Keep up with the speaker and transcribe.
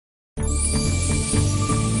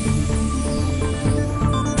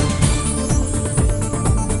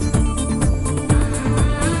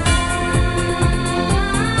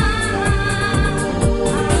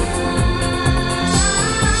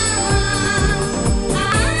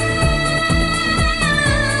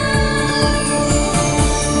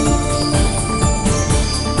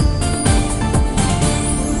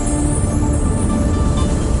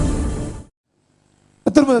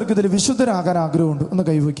പേർക്ക് ഇതിൽ വിശുദ്ധരാകാൻ ആഗ്രഹമുണ്ട്? ഒന്ന്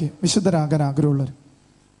കൈവയ്ക്ക്. വിശുദ്ധരാകാൻ ആഗ്രഹമുള്ളവർ,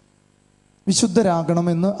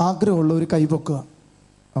 വിശുദ്ധരാകണമെന്ന് ആഗ്രഹമുള്ളവർ കൈവക്കുക.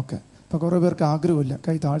 ഓക്കെ. അപ്പോൾ കുറേ പേർക്ക് ആഗ്രഹമില്ല,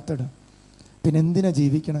 കൈ താഴ്ത്തിടുക. പിന്നെ എന്തിനാ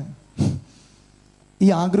ജീവിക്കണേ? ഈ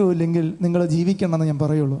ആഗ്രഹമില്ലെങ്കിൽ നിങ്ങൾ ജീവിക്കണമെന്ന് ഞാൻ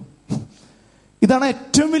പറയുള്ളൂ. ഇതാണ്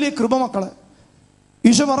ഏറ്റവും വലിയ കൃപ മക്കളെ.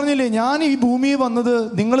 ഈശോ പറഞ്ഞില്ലേ, ഞാൻ ഈ ഭൂമിയിൽ വന്നത്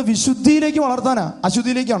നിങ്ങൾ വിശുദ്ധിയിലേക്ക് വളർത്താനാ,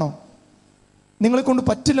 അശുദ്ധിയിലേക്കാണോ? നിങ്ങളെ കൊണ്ട്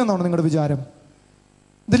പറ്റില്ലെന്നാണോ നിങ്ങളുടെ വിചാരം?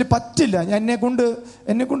 ഇതിൽ പറ്റില്ല, എന്നെ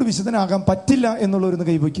കൊണ്ട് വിശുദ്ധനാകാൻ പറ്റില്ല എന്നുള്ളവരൊന്ന്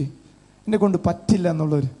കൈവയ്ക്ക്. എന്നെ കൊണ്ട് പറ്റില്ല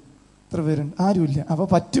എന്നുള്ളവർ എത്ര പേരുണ്ട്? ആരുമില്ല. അപ്പോൾ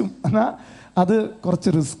പറ്റും എന്നാൽ അത് കുറച്ച്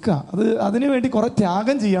റിസ്ക്കാണ്. അതിനു വേണ്ടി കുറേ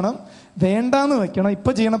ത്യാഗം ചെയ്യണം, വേണ്ടാന്ന് വെക്കണം.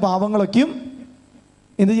 ഇപ്പം ചെയ്യണ പാപങ്ങളൊക്കെയും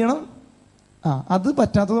എന്ത് ചെയ്യണം? അത്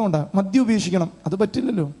പറ്റാത്തത് കൊണ്ടാണ്. മദ്യം ഉപേക്ഷിക്കണം, അത്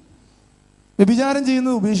പറ്റില്ലല്ലോ. വ്യഭിചാരം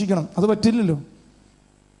ചെയ്യുന്നത് ഉപേക്ഷിക്കണം, അത് പറ്റില്ലല്ലോ.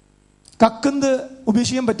 കക്കുന്നത്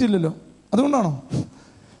ഉപേക്ഷിക്കാൻ പറ്റില്ലല്ലോ. അതുകൊണ്ടാണോ?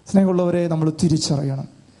 സ്നേഹമുള്ളവരെ, നമ്മൾ തിരിച്ചറിയണം,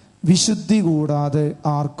 വിശുദ്ധി കൂടാതെ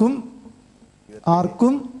ആർക്കും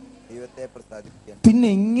പിന്നെ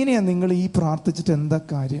എങ്ങനെയാ നിങ്ങൾ ഈ പ്രാർത്ഥിച്ചിട്ട് എന്താ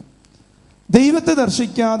കാര്യം? ദൈവത്തെ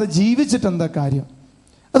ദർശിക്കാതെ ജീവിച്ചിട്ട് എന്താ കാര്യം?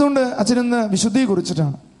 അതുകൊണ്ട് അച്ഛനെന്ന് വിശുദ്ധിയെ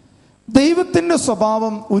കുറിച്ചിട്ടാണ്. ദൈവത്തിന്റെ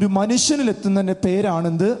സ്വഭാവം ഒരു മനുഷ്യനിൽ എത്തുന്നതിന്റെ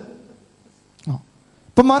പേരാണെന്ത്?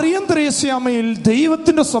 ഇപ്പൊ മറിയം ത്രേസ്യാമ്മയിൽ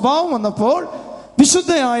ദൈവത്തിന്റെ സ്വഭാവം വന്നപ്പോൾ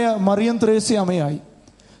വിശുദ്ധയായ മറിയം ത്രേസ്യാമ്മയായി.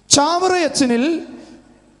 ചാവറയച്ചനിൽ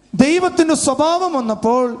ദൈവത്തിന്റെ സ്വഭാവം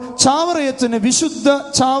വന്നപ്പോൾ ചാവറയച്ചനെ വിശുദ്ധ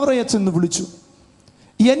ചാവറയച്ചൻ എന്ന് വിളിച്ചു.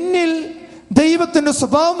 എന്നിൽ ദൈവത്തിന്റെ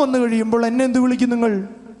സ്വഭാവം വന്നു കഴിയുമ്പോൾ എന്നെ എന്ത് വിളിക്കും നിങ്ങൾ?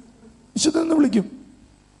 വിശുദ്ധ എന്ന് വിളിക്കും.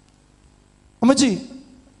 അമ്മച്ചി,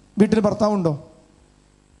 വീട്ടിൽ ഭർത്താവുണ്ടോ?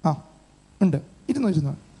 ഉണ്ട്.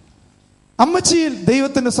 ഇരുന്നോ. അമ്മച്ചിയിൽ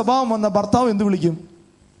ദൈവത്തിന്റെ സ്വഭാവം വന്ന ഭർത്താവ് എന്ത് വിളിക്കും?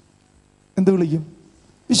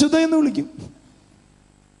 വിശുദ്ധ എന്ന് വിളിക്കും.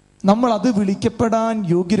 നമ്മൾ അത് വിളിക്കപ്പെടാൻ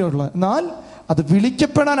യോഗ്യരുള്ള, എന്നാൽ അത്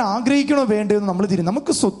വിളിക്കപ്പെടാൻ ആഗ്രഹിക്കണോ വേണ്ടതെന്ന് നമ്മൾ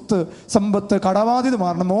നമുക്ക് സ്വത്ത്, സമ്പത്ത്, കടബാധ്യത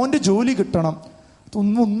മാറണം, മോന്റെ ജോലി കിട്ടണം,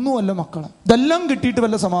 ഒന്നുമല്ല മക്കളെ. ഇതെല്ലാം കിട്ടിയിട്ട്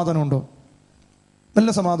വല്ല സമാധാനമുണ്ടോ?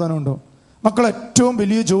 മക്കൾ ഏറ്റവും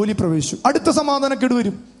വലിയ ജോലി പ്രവേശിച്ചു, അടുത്ത സമാധാനക്കേട്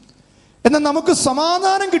വരും. എന്നാൽ നമുക്ക്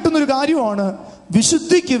സമാധാനം കിട്ടുന്നൊരു കാര്യമാണ്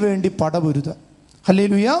വിശുദ്ധിക്ക് വേണ്ടി പടപൊരുത്.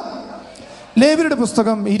 ഹല്ലേലൂയ. ലേവ്യരുടെ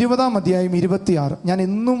പുസ്തകം 20-ാം അധ്യായം 26. ഞാൻ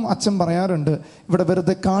എന്നും അച്ഛൻ പറയാറുണ്ട്, ഇവിടെ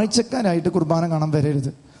വെറുതെ കാഴ്ചക്കാരായിട്ട് കുർബാന കാണാൻ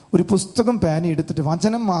വരരുത്. ഒരു പുസ്തകം പേന എടുത്തിട്ട്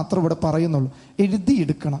വചനം മാത്രം ഇവിടെ പറയുന്നുള്ളൂ,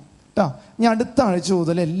 എഴുതിയെടുക്കണം കേട്ടോ. ഞാൻ അടുത്ത ആഴ്ച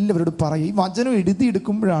മുതൽ എല്ലാവരോടും പറയും, ഈ വചനം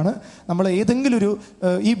എഴുതിയെടുക്കുമ്പോഴാണ് നമ്മൾ ഏതെങ്കിലും ഒരു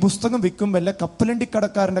ഈ പുസ്തകം വിൽക്കുമ്പോൾ എല്ലാ കപ്പലണ്ടി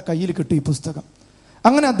കടക്കാരൻ്റെ കയ്യിൽ കിട്ടും ഈ പുസ്തകം.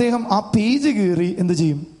 അങ്ങനെ അദ്ദേഹം ആ പേജ് കീറി എന്ത്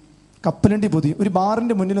ചെയ്യും? കപ്പലണ്ടി പൊതിയും. ഒരു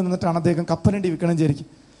ബാറിന്റെ മുന്നിൽ നിന്നിട്ടാണ് അദ്ദേഹം കപ്പലണ്ടി വിൽക്കണം വിചാരിക്കും.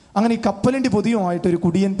 അങ്ങനെ ഈ കപ്പലണ്ടി പൊതിയുമായിട്ട് ഒരു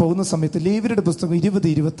കുടിയൻ പോകുന്ന സമയത്ത് ലേവ്യരുടെ പുസ്തകം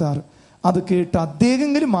 20-26 അത് കേട്ട്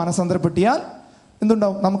അദ്ദേഹമെങ്കിലും മാനസാന്തരപ്പെട്ടിയാൽ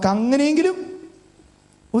എന്തുണ്ടാവും? നമുക്ക് അങ്ങനെയെങ്കിലും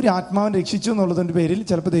ഒരു ആത്മാവിനെ രക്ഷിച്ചു എന്നുള്ളതിൻ്റെ പേരിൽ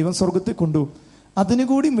ചിലപ്പോൾ ദൈവം സ്വർഗത്തിൽ കൊണ്ടുപോകും. അതിനു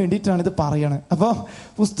കൂടി വേണ്ടിയിട്ടാണ് ഇത് പറയണത്. അപ്പോൾ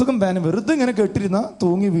പുസ്തകം പേന വെറുതെ ഇങ്ങനെ കേട്ടിരുന്ന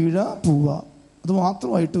തൂങ്ങി വീഴാ പോവാ, അത്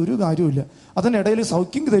മാത്രമായിട്ട് ഒരു കാര്യമില്ല. അതിനിടയിൽ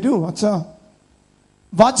സൗഖ്യം തരുമോ അച്ഛാ?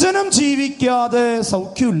 വചനം ജീവിക്കാതെ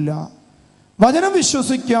സൗഖ്യമില്ല, വചനം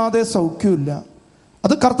വിശ്വസിക്കാതെ സൗഖ്യമില്ല.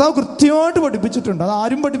 അത് കർത്താവ് കൃത്യമായിട്ട് പഠിപ്പിച്ചിട്ടുണ്ട്. അത്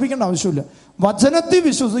ആരും പഠിപ്പിക്കേണ്ട ആവശ്യമില്ല. വചനത്തിൽ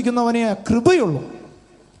വിശ്വസിക്കുന്നവനെ കൃപയുള്ളൂ.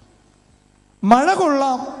 മഴ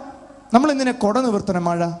കൊള്ളാം, നമ്മളെന്തിനെ കൊട നിവർത്തണേ?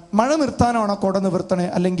 മഴ നിർത്താനാണോ കൊട നിവർത്തണേ?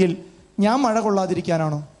 അല്ലെങ്കിൽ ഞാൻ മഴ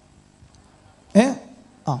കൊള്ളാതിരിക്കാനാണോ?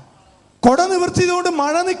 കൊട നിവർത്തിയതുകൊണ്ട്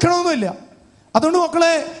മഴ നിൽക്കണമെന്നില്ല. അതുകൊണ്ട്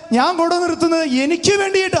മക്കളെ, ഞാൻ കൊട നിർത്തുന്നത് എനിക്ക്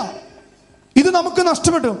വേണ്ടിയിട്ടാ. ഇത് നമുക്ക്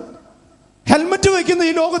നഷ്ടപ്പെട്ടു. ഹെൽമറ്റ് വയ്ക്കുന്ന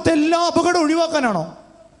ഈ ലോകത്തെ എല്ലാ അപകടം ഒഴിവാക്കാനാണോ?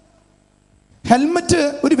 ഹെൽമറ്റ്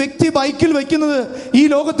ഒരു വ്യക്തി ബൈക്കിൽ വയ്ക്കുന്നത് ഈ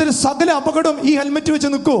ലോകത്തിൽ സകല അപകടം ഈ ഹെൽമറ്റ് വെച്ച്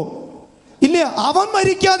നിൽക്കുമോ? ഇല്ല. അവൻ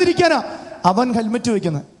മരിക്കാതിരിക്കാനാ അവൻ ഹെൽമറ്റ്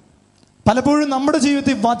വയ്ക്കുന്നത്. പലപ്പോഴും നമ്മുടെ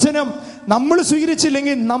ജീവിതത്തിൽ വചനം നമ്മൾ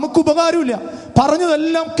സ്വീകരിച്ചില്ലെങ്കിൽ നമുക്ക് ഉപകാരമില്ല.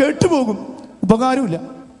 പറഞ്ഞതെല്ലാം കേട്ടുപോകും, ഉപകാരമില്ല.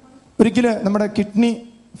 ഒരിക്കലും നമ്മുടെ കിഡ്നി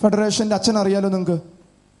ഫെഡറേഷൻ്റെ അച്ഛൻ അറിയാലോ നിങ്ങൾക്ക്?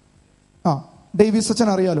 ഡേവിസ്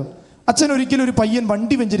അച്ഛൻ അറിയാലോ? അച്ഛൻ ഒരിക്കലും ഒരു പയ്യൻ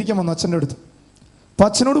വണ്ടി വെഞ്ചരിക്കാൻ വന്നു അച്ഛൻ്റെ അടുത്ത്. അപ്പം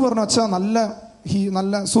അച്ഛനോട് പറഞ്ഞു, അച്ഛാ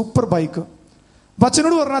നല്ല സൂപ്പർ ബൈക്ക്. അപ്പം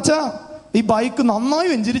അച്ഛനോട് പറഞ്ഞു, അച്ഛാ ഈ ബൈക്ക് നന്നായി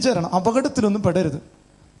വെഞ്ചരിച്ചു തരണം, അപകടത്തിലൊന്നും പെടരുത്.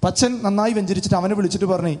 അപ്പം അച്ഛൻ നന്നായി വെഞ്ചരിച്ചിട്ട് അവനെ വിളിച്ചിട്ട്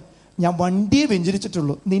പറഞ്ഞേ, ഞാൻ വണ്ടിയെ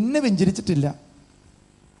വെഞ്ചരിച്ചിട്ടുള്ളൂ, നിന്നെ വെഞ്ചരിച്ചിട്ടില്ല.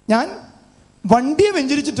 ഞാൻ വണ്ടിയെ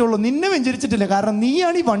വെഞ്ചരിച്ചിട്ടുള്ളൂ, നിന്നെ വെഞ്ചരിച്ചിട്ടില്ല. കാരണം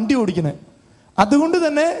നീയാണ് ഈ വണ്ടി ഓടിക്കുന്നത്. അതുകൊണ്ട്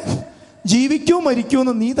തന്നെ ജീവിക്കോ മരിക്കോ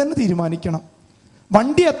എന്ന് നീ തന്നെ തീരുമാനിക്കണം.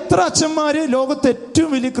 വണ്ടി എത്ര അച്ഛന്മാര് ലോകത്ത് ഏറ്റവും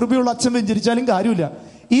വലിയ കൃപയുള്ള അച്ഛൻ വെഞ്ചരിച്ചാലും കാര്യമില്ല,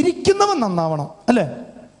 ഇരിക്കുന്നവൻ നന്നാവണം, അല്ലേ?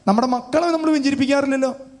 നമ്മുടെ മക്കളെ നമ്മൾ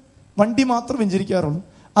വെഞ്ചരിപ്പിക്കാറില്ലല്ലോ, വണ്ടി മാത്രം വെഞ്ചരിക്കാറുള്ളൂ.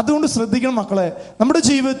 അതുകൊണ്ട് ശ്രദ്ധിക്കണം മക്കളെ, നമ്മുടെ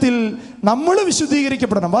ജീവിതത്തിൽ നമ്മൾ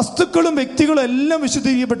വിശുദ്ധീകരിക്കപ്പെടണം. വസ്തുക്കളും വ്യക്തികളും എല്ലാം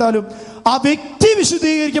വിശുദ്ധീകരിക്കപ്പെട്ടാലും ആ വ്യക്തി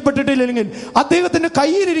വിശുദ്ധീകരിക്കപ്പെട്ടിട്ടില്ലെങ്കിൽ അദ്ദേഹത്തിന്റെ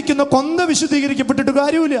കയ്യിലിരിക്കുന്ന കൊന്ത വിശുദ്ധീകരിക്കപ്പെട്ടിട്ട്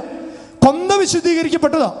കാര്യമില്ല. കൊന്ത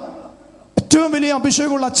വിശുദ്ധീകരിക്കപ്പെട്ടതാ. ഏറ്റവും വലിയ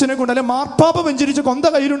അഭിഷേകമുള്ള അച്ഛനെ കൊണ്ട് അല്ലെ മാർപ്പാപ്പ വെഞ്ചരിച്ച കൊന്ത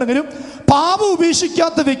കയ്യിലുണ്ടെങ്കിലും പാപം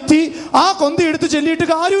ഉപേക്ഷിക്കാത്ത വ്യക്തി ആ കൊന്ത എടുത്ത് ചെല്ലിയിട്ട്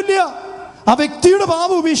കാര്യമില്ല. ആ വ്യക്തിയുടെ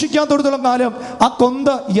പാപം ഉപേക്ഷിക്കാത്തടത്തോളം കാലം ആ കൊന്ത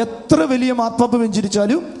എത്ര വലിയ മാർപ്പാപ്പ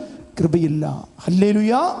വെഞ്ചരിച്ചാലും കൃപയില്ല.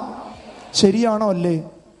 ഹല്ലേലൂയ. ശരിയാണോ? അല്ലേ?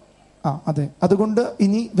 അതെ. അതുകൊണ്ട്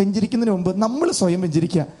ഇനി വെഞ്ചരിക്കുന്നതിന് മുമ്പ് നമ്മൾ സ്വയം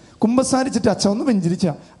വെഞ്ചരിക്കുക. കുമ്പസാരിച്ചിട്ട് അച്ഛ ഒന്ന് വെഞ്ചരിച്ച,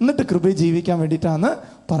 എന്നിട്ട് കൃപയെ ജീവിക്കാൻ വേണ്ടിയിട്ടാണ്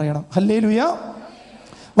പറയണം. ഹല്ലേലൂയ.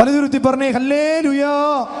 വലതുരുത്തി പറഞ്ഞേ ഹല്ലേലൂയ.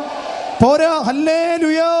 പോരാ,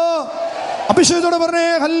 ഹല്ലേലൂയ. അഭിഷേകത്തോടെ പറഞ്ഞേ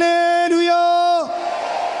ഹല്ലേലൂയ.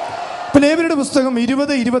 ലേവ്യരുടെ പുസ്തകം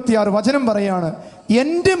 20:26 വചനം പറയാണ്,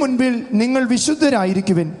 എൻ്റെ മുൻപിൽ നിങ്ങൾ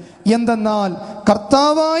വിശുദ്ധരായിരിക്കുവിൻ, എന്തെന്നാൽ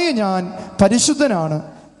കർത്താവായ ഞാൻ പരിശുദ്ധനാണ്.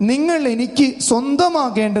 നിങ്ങൾ എനിക്ക്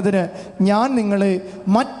സ്വന്തമാകേണ്ടതിന് ഞാൻ നിങ്ങളെ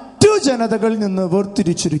മറ്റു ജനതകളിൽ നിന്ന്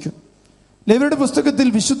വേർതിരിച്ചിരിക്കും. ലേവ്യരുടെ പുസ്തകത്തിൽ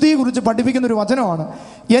വിശുദ്ധിയെ കുറിച്ച് പഠിപ്പിക്കുന്ന ഒരു വചനമാണ്.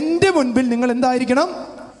 എൻ്റെ മുൻപിൽ നിങ്ങൾ എന്തായിരിക്കണം?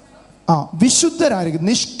 വിശുദ്ധരായിരിക്കും,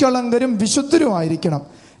 നിഷ്കളങ്കരും വിശുദ്ധരുമായിരിക്കണം.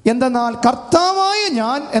 എന്തെന്നാൽ കർത്താവായ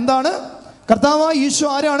ഞാൻ എന്താണ്? കർത്താവായ ഈശോ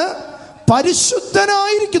ആരാണ്?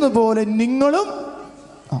 പരിശുദ്ധനായിരിക്കുന്ന പോലെ നിങ്ങളും.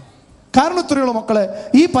 കാരണം ഇത്രയുള്ള മക്കളെ,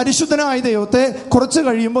 ഈ പരിശുദ്ധനായ ദൈവത്തെ കുറച്ച്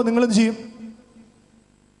കഴിയുമ്പോൾ നിങ്ങൾ എന്ത് ചെയ്യും?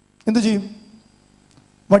 എന്ത് ചെയ്യും?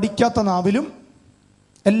 വടിക്കാത്ത നാവിലും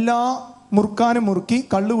എല്ലാ മുറുക്കാനും മുറുക്കി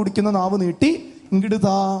കള്ളു കുടിക്കുന്ന നാവ് നീട്ടി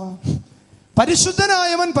ഇങ്ങിടുതാ.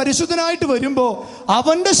 പരിശുദ്ധനായവൻ പരിശുദ്ധനായിട്ട് വരുമ്പോ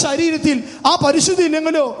അവന്റെ ശരീരത്തിൽ ആ പരിശുദ്ധി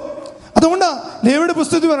ഇല്ലെങ്കിലോ. അതുകൊണ്ട് ലേവ്യരുടെ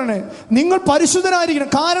പുസ്തകത്തിൽ പറയണേ, നിങ്ങൾ പരിശുദ്ധനായിരിക്കണം.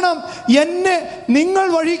 കാരണം എന്നെ നിങ്ങൾ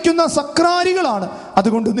വഴിക്കുന്ന സക്രാരികളാണ്,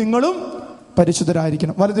 അതുകൊണ്ട് നിങ്ങളും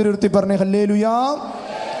പരിശുദ്ധരായിരിക്കണം. വലതുരുത്തി പറഞ്ഞേ ഹല്ലേലൂയാ.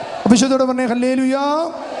 അഭിഷേകത്തോടെ പറഞ്ഞേ ഹല്ലേലൂയാ.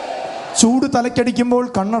 ചൂട് തലക്കടിക്കുമ്പോൾ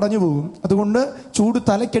കണ്ണടഞ്ഞു പോകും. അതുകൊണ്ട് ചൂട്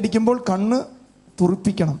തലക്കടിക്കുമ്പോൾ കണ്ണ്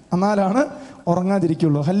തുറിപ്പിക്കണം, എന്നാലാണ്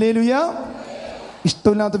ഉറങ്ങാതിരിക്കുള്ളൂ. ഹല്ലേലൂയാ.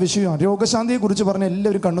 ഇഷ്ടമില്ലാത്ത വിഷയമാണ്. രോഗശാന്തിയെ കുറിച്ച് പറഞ്ഞ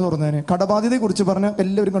എല്ലാവരും കണ്ണു തുറന്നേനെ. കടബാധ്യതയെ കുറിച്ച് പറഞ്ഞ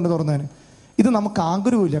എല്ലാവരും കണ്ണു തുറന്നേനെ. ഇത് നമുക്ക്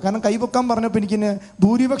ആഗ്രഹമില്ല. കാരണം കൈവക്കാൻ പറഞ്ഞപ്പോൾ എനിക്കിന്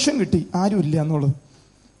ഭൂരിപക്ഷം കിട്ടി, ആരുമില്ല എന്നുള്ളത്.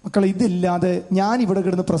 മക്കളെ, ഇതില്ലാതെ ഞാൻ ഇവിടെ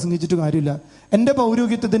കിടന്ന് പ്രസംഗിച്ചിട്ട് കാര്യമില്ല. എൻ്റെ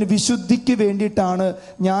പൗരോഹിത്യത്തിന് വിശുദ്ധിക്ക് വേണ്ടിയിട്ടാണ്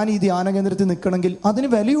ഞാൻ ഈ ധ്യാന കേന്ദ്രത്തിൽ നിൽക്കണമെങ്കിൽ അതിന്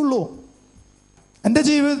വിലയുള്ളൂ. എൻ്റെ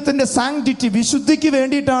ജീവിതത്തിൻ്റെ സാങ്ക്ടിറ്റി, വിശുദ്ധിക്ക്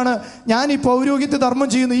വേണ്ടിയിട്ടാണ് ഞാൻ ഈ പൗരോഹിത്യ ധർമ്മം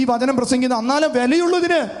ചെയ്യുന്നത്, ഈ വചനം പ്രസംഗിക്കുന്നത്, എന്നാലും വിലയുള്ളൂ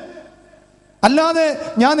ഇതിന്. അല്ലാതെ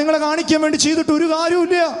ഞാൻ നിങ്ങളെ കാണിക്കാൻ വേണ്ടി ചെയ്തിട്ട് ഒരു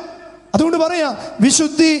കാര്യമില്ല. അതുകൊണ്ട് പറയാ,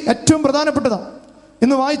 വിശുദ്ധി ഏറ്റവും പ്രധാനപ്പെട്ടതാണ്.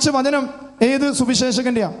 ഇന്ന് വായിച്ച വചനം ഏത്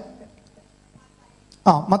സുവിശേഷകന്റെയാ?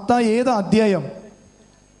 മത്തായി ഏതാ അധ്യായം?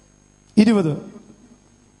 20.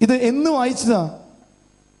 ഇത് എന്ന് വായിച്ചതാ?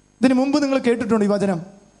 ഇതിന് മുമ്പ് നിങ്ങൾ കേട്ടിട്ടുണ്ടോ ഈ വചനം?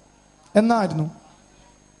 എന്നായിരുന്നു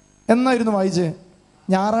വായിച്ചേ?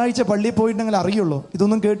 ഞായറാഴ്ച പള്ളിയിൽ പോയിട്ടുണ്ടെങ്കിൽ അറിയുള്ളൂ.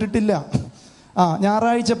 ഇതൊന്നും കേട്ടിട്ടില്ല.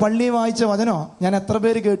 ഞായറാഴ്ച പള്ളിയിൽ വായിച്ച വചനോ ഞാൻ എത്ര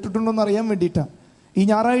പേര് കേട്ടിട്ടുണ്ടോന്ന് അറിയാൻ വേണ്ടിയിട്ടാണ്. ഈ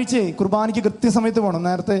ഞായറാഴ്ച കുർബാനയ്ക്ക് കൃത്യസമയത്ത് പോകണം.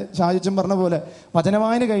 നേരത്തെ ഷാജിച്ചൻ പറഞ്ഞ പോലെ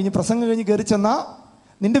വചനവായന കഴിഞ്ഞ് പ്രസംഗം കഴിഞ്ഞ് കയറി ചെന്നാ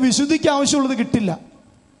നിന്റെ വിശുദ്ധിക്ക് ആവശ്യമുള്ളത് കിട്ടില്ല.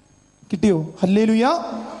 കിട്ടിയോ? ഹല്ലേലൂയ.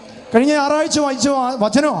 കഴിഞ്ഞ ഞായറാഴ്ച വായിച്ച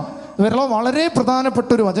വചനമാണ്, വളരെ പ്രധാനപ്പെട്ട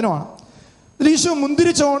ഒരു വചനമാണ്. ഈശോ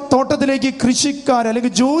മുന്തിരി തോട്ടത്തിലേക്ക് കൃഷിക്കാർ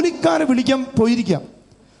അല്ലെങ്കിൽ ജോലിക്കാരെ വിളിക്കാൻ പോയിരിക്കാം.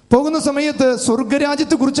 പോകുന്ന സമയത്ത്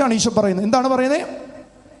സ്വർഗരാജ്യത്തെ കുറിച്ചാണ് ഈശോ പറയുന്നത്. എന്താണ് പറയുന്നത്?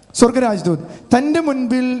 സ്വർഗരാജ്യത്ത് തൻ്റെ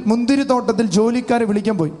മുൻപിൽ മുന്തിരി തോട്ടത്തിൽ ജോലിക്കാരെ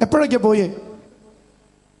വിളിക്കാൻ പോയി. എപ്പോഴൊക്കെയാ പോയേ?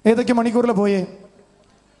 ഏതൊക്കെ മണിക്കൂറിൽ പോയേ?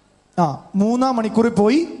 3-ാം മണിക്കൂറിൽ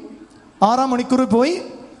പോയി, 6-ാം മണിക്കൂറിൽ പോയി,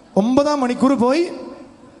 9-ാം മണിക്കൂറിൽ പോയി,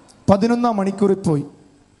 11-ാം മണിക്കൂറിൽ പോയി.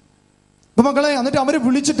 അപ്പൊ മക്കളെ, എന്നിട്ട് അവരെ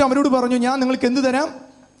വിളിച്ചിട്ട് അവരോട് പറഞ്ഞു, ഞാൻ നിങ്ങൾക്ക് എന്ത് തരാം?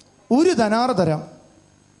 1 ധനാറ് തരാം.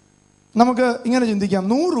 നമുക്ക് ഇങ്ങനെ ചിന്തിക്കാം,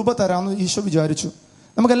 100 രൂപ തരാമെന്ന് ഈശോ വിചാരിച്ചു.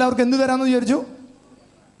 നമുക്ക് എല്ലാവർക്കും എന്ത് തരാമെന്ന് വിചാരിച്ചു?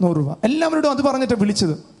 100 രൂപ. എല്ലാവരോടും അത് പറഞ്ഞിട്ടാണ്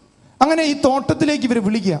വിളിച്ചത്. അങ്ങനെ ഈ തോട്ടത്തിലേക്ക് ഇവർ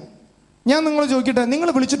വിളിക്കുക. ഞാൻ നിങ്ങൾ ചോദിക്കട്ടെ, നിങ്ങൾ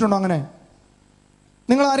വിളിച്ചിട്ടുണ്ടോ? അങ്ങനെ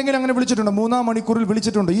നിങ്ങൾ ആരെങ്കിലും അങ്ങനെ വിളിച്ചിട്ടുണ്ടോ? 3-ാം മണിക്കൂറിൽ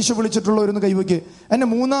വിളിച്ചിട്ടുണ്ടോ? ഈശോ വിളിച്ചിട്ടുള്ളവരൊന്ന് കൈവയ്ക്ക്. എന്നെ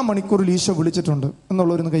 3-ാം മണിക്കൂറിൽ ഈശോ വിളിച്ചിട്ടുണ്ട്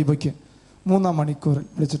എന്നുള്ളവരൊന്ന് കൈവയ്ക്ക്. 3-ാം മണിക്കൂറിൽ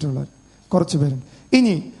വിളിച്ചിട്ടുള്ളവർ കുറച്ച് പേരുണ്ട്.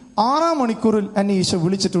 ഇനി 6-ാം മണിക്കൂറിൽ എന്നെ ഈശോ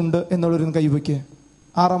വിളിച്ചിട്ടുണ്ട് എന്നുള്ളവരൊന്ന് കൈവയ്ക്ക്.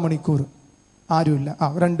 6-ാം മണിക്കൂർ ആരുമില്ല.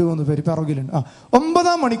 2-3 പേര് പിറകിലുണ്ട്.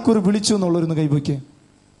 9-ാം മണിക്കൂർ വിളിച്ചു എന്നുള്ളവരൊന്ന് കൈവയ്ക്ക്.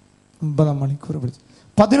 9-ാം മണിക്കൂർ വിളിച്ചു.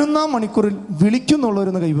 11-ാം മണിക്കൂറിൽ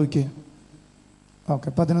വിളിക്കുന്നുള്ളവരൊന്ന് കൈവയ്ക്ക്. ഓക്കെ,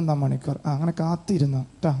 11-ാം മണിക്കൂർ. അങ്ങനെ കാത്തിരുന്നു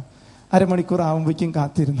കേട്ടോ. അരമണിക്കൂർ ആവുമ്പോഴേക്കും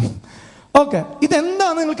കാത്തിരുന്നു. ഓക്കെ,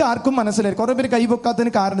 ഇതെന്താന്ന് നിങ്ങൾക്ക് ആർക്കും മനസ്സിലായി. കുറെ പേര്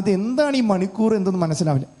കൈവെക്കാത്തതിന് കാരണത്തിൽ എന്താണ് ഈ മണിക്കൂർ എന്തെന്ന്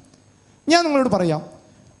മനസ്സിലാവില്ല. ഞാൻ നിങ്ങളോട് പറയാം,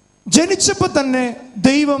 ജനിച്ചപ്പോൾ തന്നെ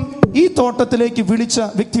ദൈവം ഈ തോട്ടത്തിലേക്ക് വിളിച്ച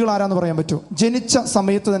വ്യക്തികൾ ആരാന്ന് പറയാൻ പറ്റുമോ? ജനിച്ച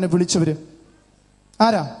സമയത്ത് തന്നെ വിളിച്ചവര്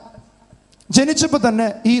ആരാ? ജനിച്ചപ്പോൾ തന്നെ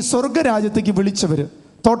ഈ സ്വർഗരാജ്യത്തേക്ക് വിളിച്ചവര്,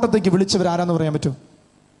 തോട്ടത്തേക്ക് വിളിച്ചവർ ആരാന്ന് പറയാൻ പറ്റുമോ?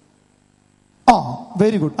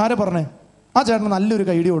 Very good. ആരാ പറഞ്ഞേ? ചേട്ടന് നല്ലൊരു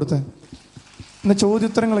ഐഡിയ കൊടുത്തേ. ഇന്ന്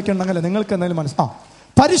ചോദ്യോത്തരങ്ങളൊക്കെ ഉണ്ടെങ്കിൽ നിങ്ങൾക്ക് എന്തെങ്കിലും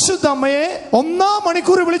പരിശുദ്ധ അമ്മയെ 1-ാം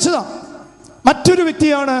മണിക്കൂർ വിളിച്ചതാ. മറ്റൊരു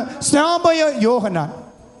വ്യക്തിയാണ് സ്നാപക യോഹന്നാൻ.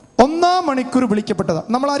 1 മണിക്കൂർ വിളിക്കപ്പെട്ടതാ.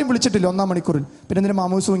 നമ്മളാരും വിളിച്ചിട്ടില്ല 1 മണിക്കൂറിൽ. പിന്നെ എന്തിനാ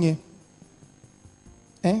മാമൂസ് വാങ്ങിയേ?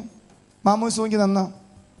 മാമൂസ് വാങ്ങി തന്ന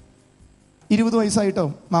 20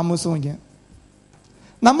 വയസ്സായിട്ടാവും മാമൂസ് വാങ്ങിയ.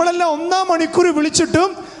 നമ്മളെല്ലാം 1 മണിക്കൂർ വിളിച്ചിട്ടും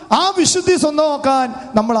ആ വിശുദ്ധി സ്വന്തമാക്കാൻ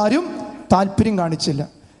നമ്മളാരും താല്പര്യം കാണിച്ചില്ല.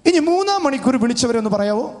 ഇനി 3 മണിക്കൂർ വിളിച്ചവരെ ഒന്ന്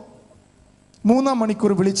പറയാവോ? 3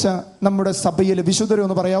 മണിക്കൂർ വിളിച്ച നമ്മുടെ സഭയിലെ വിശുദ്ധരെ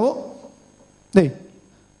ഒന്ന് പറയാവോ?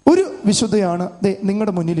 ഒരു വിശുദ്ധയാണ്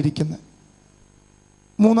നിങ്ങളുടെ മുന്നിലിരിക്കുന്നത്.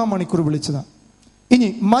 3 മണിക്കൂർ വിളിച്ചതാ. ഇനി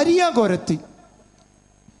മരിയ ഗോരത്തി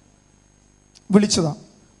വിളിച്ചതാ.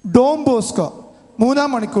 ഡോം ബോസ്കോ 3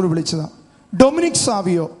 മണിക്കൂർ വിളിച്ചതാ. ഡൊമിനിക്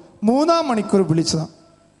സാവിയോ 3 മണിക്കൂർ വിളിച്ചതാ.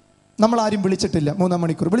 നമ്മളാരും വിളിച്ചിട്ടില്ല 3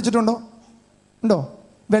 മണിക്കൂർ. വിളിച്ചിട്ടുണ്ടോ? ഉണ്ടോ?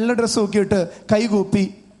 വെള്ള ഡ്രസ്സ് നോക്കിയിട്ട് കൈകൂപ്പി,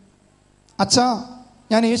 അച്ഛാ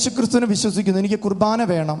ഞാൻ യേശുക്രിസ്തുവിനെ വിശ്വസിക്കുന്നു, എനിക്ക് കുർബാന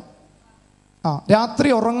വേണം. രാത്രി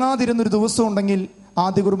ഉറങ്ങാതിരുന്നൊരു ദിവസം ഉണ്ടെങ്കിൽ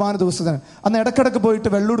ആദ്യ കുർബാന ദിവസത്തിന് അന്ന് ഇടക്കിടക്ക് പോയിട്ട്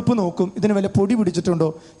വെള്ളുടുപ്പ് നോക്കും, ഇതിന് വല്ല പൊടി പിടിച്ചിട്ടുണ്ടോ,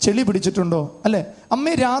 ചെളി പിടിച്ചിട്ടുണ്ടോ, അല്ലേ?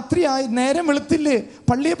 അമ്മേ രാത്രിയായി, നേരം വെളുത്തില്ലേ,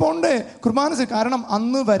 പള്ളിയിൽ പോണ്ടേ, കുർബാന. കാരണം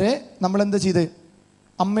അന്ന് വരെ നമ്മളെന്താ ചെയ്തേ?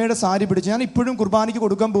 അമ്മയുടെ സാരി പിടിച്ച്. ഞാൻ ഇപ്പോഴും കുർബാനയ്ക്ക്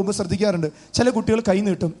കൊടുക്കാൻ പോകുമ്പോൾ ശ്രദ്ധിക്കാറുണ്ട്, ചില കുട്ടികൾ കൈ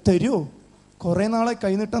നീട്ടും. തരുമോ? കുറേ നാളെ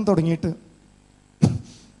കൈ നീട്ടാൻ തുടങ്ങിയിട്ട്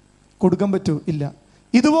കൊടുക്കാൻ പറ്റൂ? ഇല്ല.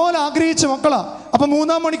 ഇതുപോലെ ആഗ്രഹിച്ച മക്കളാ. അപ്പൊ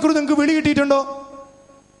 3 മണിക്കൂർ നിങ്ങൾക്ക് വിളി കിട്ടിയിട്ടുണ്ടോ?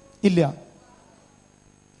 ഇല്ല.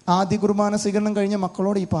 ആദ്യ കുർബാന സ്വീകരണം കഴിഞ്ഞ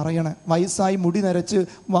മക്കളോട് ഈ പറയണേ, വയസ്സായി മുടി നരച്ച്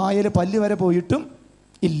വായല് പല്ല് വരെ പോയിട്ടും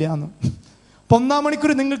ഇല്ല എന്ന്. 1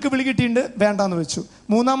 മണിക്കൂർ നിങ്ങൾക്ക് വിളി കിട്ടിയിട്ടുണ്ട്, വേണ്ടാന്ന് വെച്ചു.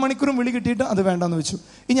 3 മണിക്കൂറും വിളി കിട്ടിയിട്ട് അത് വേണ്ടാന്ന് വെച്ചു.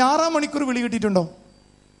 ഇനി 6 മണിക്കൂർ വിളി കിട്ടിയിട്ടുണ്ടോ?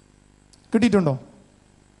 കിട്ടിയിട്ടുണ്ടോ?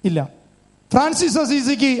 ഇല്ല. ഫ്രാൻസിസ്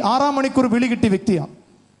അസീസിക്ക് 6 മണിക്കൂർ വിളി കിട്ടിയ വ്യക്തിയാണ്.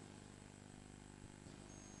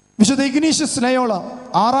 വിശുദ്ധ ഇഗ്നീഷ്യസ് ലയോള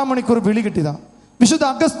 6 മണിക്കൂർ വിളി കിട്ടിയതാ. വിശുദ്ധ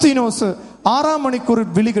അഗസ്തീനോസ് 6 മണിക്കൂർ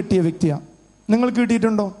വിളി കിട്ടിയ വ്യക്തിയാണ്. നിങ്ങൾക്ക്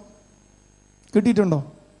കിട്ടിയിട്ടുണ്ടോ? കിട്ടിയിട്ടുണ്ടോ?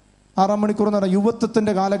 6 മണിക്കൂർ എന്ന് പറഞ്ഞാൽ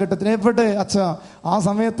യുവത്വത്തിന്റെ കാലഘട്ടത്തിന് എവിടെ അച്ഛാ? ആ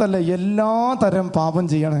സമയത്തല്ലേ എല്ലാ തരം പാപം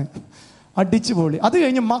ചെയ്യണേ, അടിച്ചു പൊളി. അത്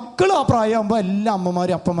കഴിഞ്ഞ് മക്കൾ ആ പ്രായമാകുമ്പോൾ എല്ലാ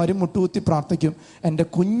അമ്മമാരും അപ്പന്മാരും മുട്ടുകുത്തി പ്രാർത്ഥിക്കും, എൻ്റെ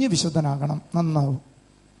കുഞ്ഞ് വിശുദ്ധനാകണം, നന്നാവും.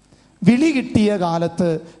 വിളി കിട്ടിയ കാലത്ത്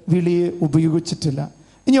വിളിയെ ഉപയോഗിച്ചിട്ടില്ല.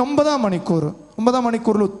 ഇനി 9 മണിക്കൂർ. 9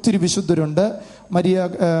 മണിക്കൂറിൽ ഒത്തിരി വിശുദ്ധരുണ്ട്.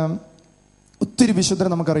 ഒത്തിരി വിശുദ്ധരെ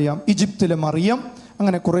നമുക്കറിയാം. ഈജിപ്തിലെ മറിയം,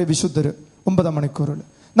 അങ്ങനെ കുറെ വിശുദ്ധര്. 9 മണിക്കൂറിൽ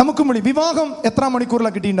നമുക്കും വിളി. വിവാഹം എത്ര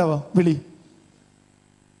മണിക്കൂറിലാണ് കിട്ടിയിട്ടുണ്ടാവുക? വിളി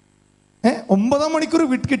 9 മണിക്കൂർ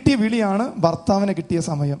കിട്ടിയ വിളിയാണ് ഭർത്താവിനെ കിട്ടിയ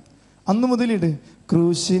സമയം. അന്ന് മുതലിട്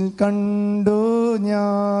ക്രൂശിൽ കണ്ടു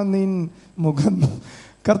ഞാൻ നിൻ മുഖം.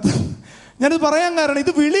 ഞാനിത് പറയാൻ കാരണം,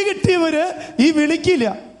 ഇത് വിളി കിട്ടിയവര് ഈ വിളിക്കില്ല.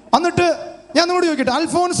 എന്നിട്ട് ഞാൻ നിങ്ങളോട് ചോദിക്കട്ടെ,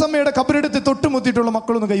 അൽഫോൻസ് അമ്മയുടെ കബറെടുത്ത് തൊട്ടുമുത്തിയിട്ടുള്ള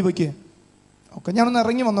മക്കളൊന്ന് കൈവയ്ക്കേ. ഓക്കെ, ഞാനൊന്ന്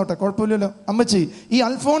ഇറങ്ങി വന്നോട്ടെ, കുഴപ്പമില്ലല്ലോ. അമ്മച്ചി, ഈ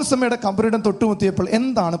അൽഫോൻസ് അമ്മയുടെ കബറിടം തൊട്ടുമുത്തിയപ്പോൾ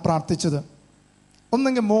എന്താണ് പ്രാർത്ഥിച്ചത്?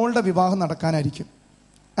 ഒന്നെങ്കിൽ മോളുടെ വിവാഹം നടക്കാനായിരിക്കും,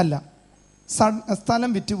 അല്ല സ്ഥലം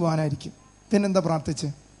വിറ്റ് പോകാനായിരിക്കും. പിന്നെന്താ പ്രാർത്ഥിച്ച്?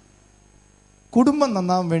 കുടുംബം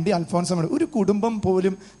നന്നാവാൻ വേണ്ടി അൽഫോൻസ് അമ്മയുടെ, ഒരു കുടുംബം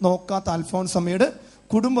പോലും നോക്കാത്ത അൽഫോൻസ് അമ്മയുടെ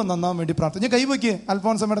കുടുംബം നന്നാവാൻ വേണ്ടി പ്രാർത്ഥിച്ചു. ഞാൻ കൈവയ്ക്കേ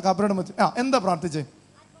അൽഫോൻസ് അമ്മയുടെ കബറിടം വെച്ച്. എന്താ പ്രാർത്ഥിച്ചേ?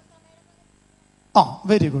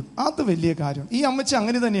 Very good. അത് വലിയ കാര്യം. ഈ അമ്മച്ചി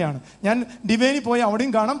അങ്ങനെ തന്നെയാണ്. ഞാൻ ഡിവൈനിൽ പോയി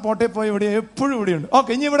അവിടെയും കാണാം, പോട്ടെ പോയി ഇവിടെ എപ്പോഴും ഇവിടെയുണ്ട്. ഓക്കെ,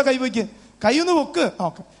 ഇനി ഇവിടെ കൈവയ്ക്ക്, കൈയൊന്ന് വെക്ക്.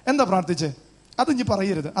 ഓക്കെ, എന്താ പ്രാർത്ഥിച്ചേ? അത് ഇനി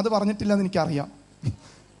പറയരുത്, അത് പറഞ്ഞിട്ടില്ലെന്ന് എനിക്കറിയാം.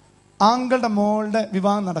 ആങ്കളുടെ മോളുടെ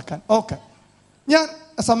വിവാഹം നടക്കാൻ. ഓക്കെ, ഞാൻ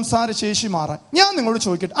സംസാരശേഷി മാറാൻ ഞാൻ നിങ്ങളോട്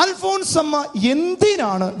ചോദിക്കട്ടെ, അൽഫോൻസ് അമ്മ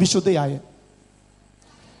എന്തിനാണ് വിശുദ്ധയായത്?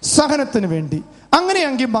 സഹനത്തിന് വേണ്ടി.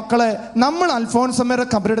 അങ്ങനെയെങ്കിൽ മക്കളെ, നമ്മൾ അൽഫോൻസ് അമ്മയുടെ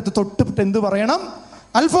കബറെടുത്ത് തൊട്ടിട്ട് എന്ത് പറയണം?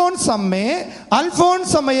 അൽഫോൻസ്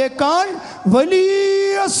അമ്മയേക്കാൾ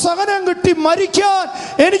വലിയ സഹനം കിട്ടി മരിക്കാൻ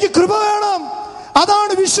എനിക്ക് കൃപ വേണം,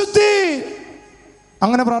 അതാണ് വിശുദ്ധി.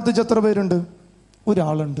 അങ്ങനെ പ്രാർത്ഥിച്ച എത്ര പേരുണ്ട്?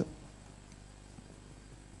 ഒരാളുണ്ട്.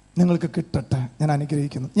 നിങ്ങൾക്ക് കിട്ടട്ടെ, ഞാൻ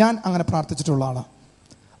അനുഗ്രഹിക്കുന്നു. ഞാൻ അങ്ങനെ പ്രാർത്ഥിച്ചിട്ടുള്ള ആളാണ്.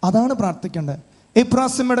 അതാണ് പ്രാർത്ഥിക്കേണ്ടത്.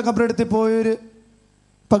 ഇബ്രാസിമ്മയുടെ കബറെടുത്ത് പോയൊരു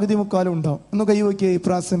പകുതി മുക്കാലും ഉണ്ടാവും. ഒന്ന് കൈവയ്ക്കുക.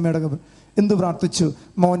 ഇബ്രാസിമ്മയുടെ കബർ എന്ത് പ്രാർത്ഥിച്ചു?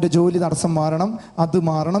 മോൻ്റെ ജോലി തടസ്സം മാറണം, അത്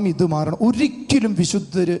മാറണം, ഇത് മാറണം. ഒരിക്കലും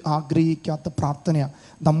വിശുദ്ധര് ആഗ്രഹിക്കാത്ത പ്രാർത്ഥനയാണ്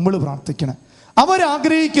നമ്മൾ പ്രാർത്ഥിക്കണേ.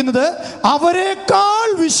 അവരാഗ്രഹിക്കുന്നത് അവരെക്കാൾ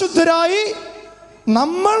വിശുദ്ധരായി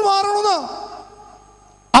നമ്മൾ മാറണമെന്ന്.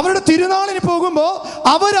 അവരുടെ തിരുനാളിന് പോകുമ്പോ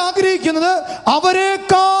അവരാഗ്രഹിക്കുന്നത്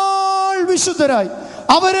അവരെക്കാൾ വിശുദ്ധരായി,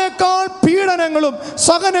 അവരെക്കാൾ പീഡനങ്ങളും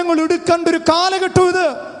സഹനങ്ങളും എടുക്കേണ്ട ഒരു കാലഘട്ടം ഇത്.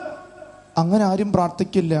 അങ്ങനെ ആരും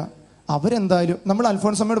പ്രാർത്ഥിക്കില്ല. അവരെന്തായാലും നമ്മൾ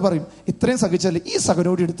അൽഫോൻസ് അമ്മയോട് പറയും, ഇത്രയും സഹിച്ചാൽ ഈ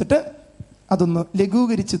സഹനോടി എടുത്തിട്ട് അതൊന്ന്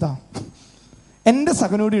ലഘൂകരിച്ചതാ, എൻ്റെ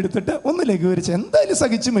സഹനോടി എടുത്തിട്ട് ഒന്ന് ലഘൂകരിച്ച്, എന്തായാലും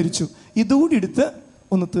സഹിച്ച് മരിച്ചു, ഇതുകൂടി എടുത്ത്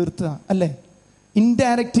ഒന്ന് തീർത്തുക, അല്ലേ?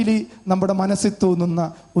 ഇൻഡയറക്റ്റ്ലി നമ്മുടെ മനസ്സിൽ തോന്നുന്ന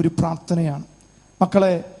ഒരു പ്രാർത്ഥനയാണ്.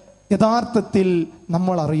 മക്കളെ, യഥാർത്ഥത്തിൽ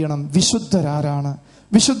നമ്മൾ അറിയണം വിശുദ്ധരാരാണ്.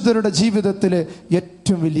 വിശുദ്ധരുടെ ജീവിതത്തിലെ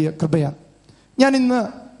ഏറ്റവും വലിയ കൃപയാണ്. ഞാൻ ഇന്ന്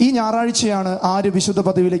ഈ ഞായറാഴ്ചയാണ് ആര് വിശുദ്ധ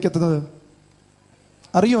പദവിയിലേക്ക് എത്തുന്നത്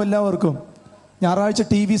അറിയോ എല്ലാവർക്കും? ഞായറാഴ്ച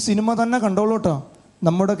TV സിനിമ തന്നെ കണ്ടോളൂട്ടോ.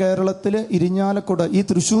 നമ്മുടെ കേരളത്തിൽ ഇരിഞ്ഞാലക്കുട ഈ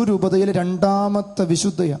തൃശ്ശൂർ രൂപതയിൽ 2ാമത്തെ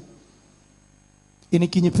വിശുദ്ധയാണ്.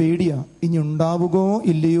 എനിക്കിനി പേടിയാ, ഇനി ഉണ്ടാവുകയോ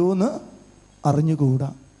ഇല്ലയോ എന്ന് അറിഞ്ഞുകൂടാ.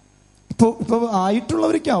 ഇപ്പോൾ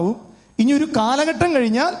ആയിട്ടുള്ളവർക്കാവും. ഇനി ഒരു കാലഘട്ടം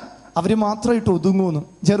കഴിഞ്ഞാൽ അവർ മാത്രമായിട്ട് ഒതുങ്ങുമെന്ന്.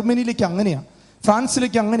 ജർമ്മനിയിലേക്ക് അങ്ങനെയാണ്,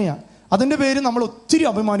 ഫ്രാൻസിലേക്ക് അങ്ങനെയാണ്. അതിൻ്റെ പേര് നമ്മൾ ഒത്തിരി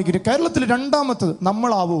അഭിമാനിക്കുന്നു. കേരളത്തിൽ 2ാമത്തത്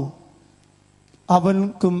നമ്മളാവോ?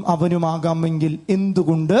 അവൻക്കും അവനുമാകാമെങ്കിൽ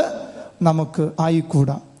എന്തുകൊണ്ട് നമുക്ക്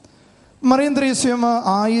ആയിക്കൂടാ? മറിയം ത്രേസ്യമ്മ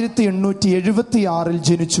 1876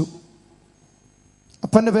 ജനിച്ചു.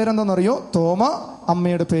 അപ്പൻ്റെ പേരെന്താണെന്നറിയോ? തോമ.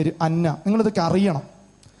 അമ്മയുടെ പേര് അന്ന. നിങ്ങളിതൊക്കെ അറിയണം.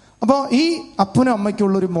 അപ്പോൾ ഈ അപ്പനും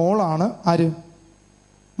അമ്മയ്ക്കുള്ളൊരു മോളാണ് ആര്?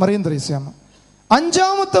 മറിയം ത്രേസ്യമ്മ.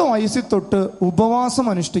 5ാമത്തെ വയസ്സിൽ തൊട്ട് ഉപവാസം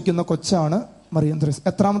അനുഷ്ഠിക്കുന്ന കൊച്ചാണ് മറിയം ത്രേസ്യ.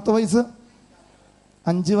 എത്രാമത്തെ വയസ്സ്?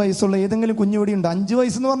 5 വയസ്സുള്ള ഏതെങ്കിലും കുഞ്ഞുകൂടി ഉണ്ട്? 5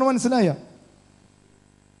 വയസ്സെന്ന് പറഞ്ഞാൽ മനസ്സിലായ?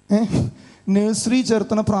 നഴ്സറി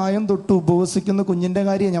ചേർത്തണ പ്രായം തൊട്ട് ഉപവസിക്കുന്ന കുഞ്ഞിൻ്റെ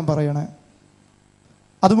കാര്യമാണ് ഞാൻ പറയണേ.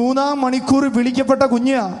 അത് 3-ാം മണിക്കൂർ വിളിക്കപ്പെട്ട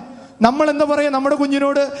കുഞ്ഞാ. നമ്മൾ എന്താ പറയാ നമ്മുടെ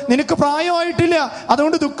കുഞ്ഞിനോട്? നിനക്ക് പ്രായമായിട്ടില്ല,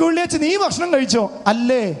 അതുകൊണ്ട് ദുഃഖ വെള്ളിയാഴ്ച നീ ഭക്ഷണം കഴിച്ചോ?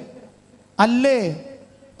 അല്ലേ?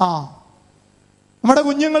 നമ്മുടെ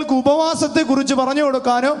കുഞ്ഞുങ്ങൾക്ക് ഉപവാസത്തെ കുറിച്ച് പറഞ്ഞു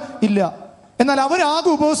കൊടുക്കാനോ ഇല്ല. എന്നാൽ അവരാകെ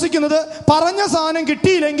ഉപവസിക്കുന്നത് പറഞ്ഞ സാധനം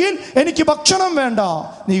കിട്ടിയില്ലെങ്കിൽ എനിക്ക് ഭക്ഷണം വേണ്ട,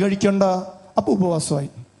 നീ കഴിക്കണ്ട. അപ്പൊ ഉപവാസമായി.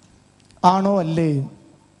 ആണോ അല്ലേ?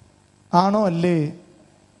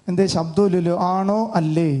 എന്തേ ശബ്ദമില്ലല്ലോ? ആണോ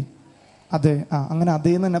അല്ലേ? അതെ. അങ്ങനെ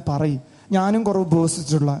അതേന്ന് തന്നെ പറയും. ഞാനും കുറെ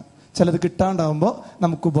ഉപവസിച്ചിട്ടുള്ള. ചിലത് കിട്ടാണ്ടാവുമ്പോൾ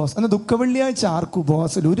നമുക്ക് ഉപവാസം. എന്നാൽ ദുഃഖ വെള്ളിയാഴ്ച ആർക്കും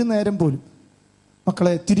ഉപവാസമില്ല, ഒരു നേരം പോലും.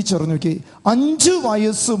 മക്കളെ തിരിച്ചറിഞ്ഞു നോക്കി. 5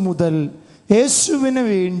 വയസ്സ് മുതൽ യേശുവിന്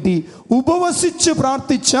വേണ്ടി ഉപവസിച്ച്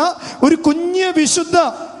പ്രാർത്ഥിച്ച ഒരു കുഞ്ഞ് വിശുദ്ധ.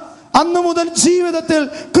 അന്ന് മുതൽ ജീവിതത്തിൽ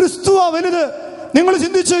ക്രിസ്തു വലുത്. നിങ്ങൾ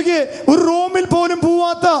ചിന്തിച്ചു നോക്കിയേ, ഒരു റോമിൽ പോലും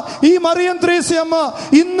പോവാത്ത ഈ മറിയം ത്രേസ്യമ്മ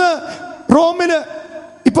ഇന്ന് റോമില്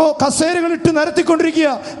ഇപ്പോ കസേരകൾ ഇട്ട് നിരത്തിക്കൊണ്ടിരിക്കുക.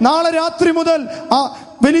 നാളെ രാത്രി മുതൽ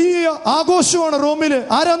വലിയ ആഘോഷമാണ് റോമില്.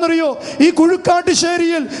 ആരാന്നറിയോ? ഈ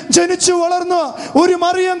കുഴുക്കാട്ടുശ്ശേരിയിൽ ജനിച്ചു വളർന്ന ഒരു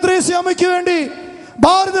മറിയം ത്രേസ്യമ്മയ്ക്ക് വേണ്ടി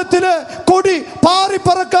ഭാരതത്തില് കൊടി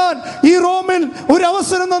പാറിപ്പറക്കാൻ ഈ റോമിൽ ഒരു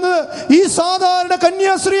അവസരം തന്നത് ഈ സാധാരണ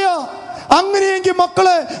കന്യാസ്ത്രീയ. അങ്ങനെയെങ്കിൽ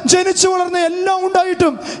മക്കളെ, ജനിച്ചു വളർന്ന എല്ലാം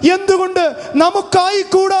ഉണ്ടായിട്ടും എന്തുകൊണ്ട്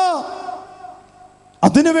നമുക്കായിക്കൂടാ?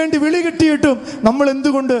 അതിനുവേണ്ടി വിളി കിട്ടിയിട്ടും നമ്മൾ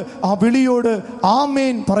എന്തുകൊണ്ട് ആ വിളിയോട്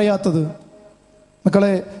ആമേൻ പറയാത്തത്?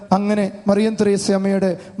 മക്കളെ, അങ്ങനെ മറിയം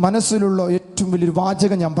ത്രേസ്യമ്മയുടെ മനസ്സിലുള്ള ഏറ്റവും വലിയൊരു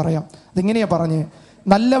വാചകം ഞാൻ പറയാം. അതെങ്ങനെയാ പറഞ്ഞേ?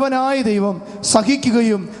 നല്ലവനായ ദൈവം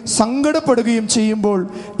സഹിക്കുകയും സങ്കടപ്പെടുകയും ചെയ്യുമ്പോൾ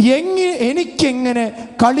എനിക്കെങ്ങനെ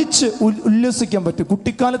കളിച്ച് ഉല്ലസിക്കാൻ പറ്റും?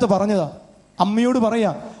 കുട്ടിക്കാലത്ത് പറഞ്ഞതാ. അമ്മയോട്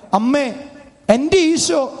പറയാ, അമ്മേ, എൻ്റെ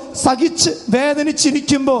ഈശോ സഹിച്ച്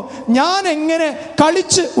വേദനിച്ചിരിക്കുമ്പോ ഞാൻ എങ്ങനെ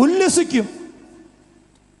കളിച്ച് ഉല്ലസിക്കും?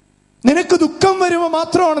 നിനക്ക് ദുഃഖം വരുമ്പോൾ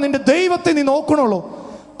മാത്രമാണ് നിന്റെ ദൈവത്തെ നീ നോക്കണുള്ളൂ.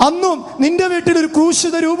 അന്നും നിന്റെ വീട്ടിൽ ഒരു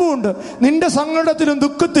ക്രൂശിത രൂപമുണ്ട്, നിന്റെ സങ്കടത്തിലും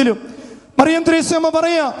ദുഃഖത്തിലും. മറിയം ത്രേസ്യമ്മ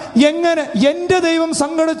പറയാ, എങ്ങനെ എൻ്റെ ദൈവം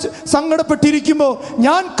സങ്കടപ്പെട്ടിരിക്കുമ്പോ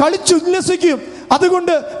ഞാൻ കളിച്ചുല്ലസിക്കും?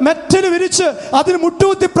 അതുകൊണ്ട് മെറ്റൽ വിരിച്ച് അതിന്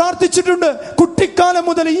മുട്ടുകുത്തി പ്രാർത്ഥിച്ചിട്ടുണ്ട് കുട്ടിക്കാലം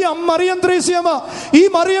മുതൽ. ഈ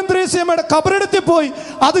മറിയം ത്രേസ്യമ്മയുടെ കബറിടത്തിൽ പോയി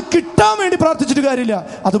അത് കിട്ടാൻ വേണ്ടി പ്രാർത്ഥിച്ചിട്ട് കാര്യമില്ല.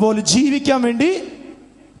 അതുപോലെ ജീവിക്കാൻ വേണ്ടി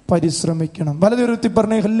പരിശ്രമിക്കണം. വലതുരുത്തി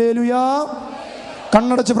പറഞ്ഞേ ഹല്ലേലൂയാ.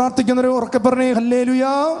 കണ്ണടച്ച് പ്രാർത്ഥിക്കുന്നവരെ ഉറക്കെ പറഞ്ഞേ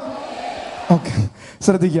ഹല്ലേലൂയാ. ഓക്കെ,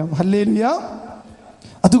 ശ്രദ്ധിക്കാം. ഹല്ലേലൂയാ.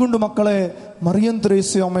 അതുകൊണ്ട് മക്കളെ, മറിയം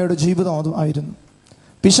ത്രേസ്യമ്മയുടെ ജീവിതം അത് ആയിരുന്നു.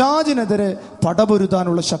 പിശാചിനെതിരെ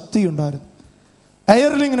പടപൊരുതാനുള്ള ശക്തി ഉണ്ടായിരുന്നു.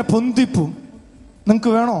 എയറിലിങ്ങനെ പൊന്തിപ്പും.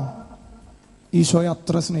 നിങ്ങൾക്ക് വേണോ? ഈശോയെ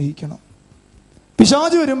അത്ര സ്നേഹിക്കണം.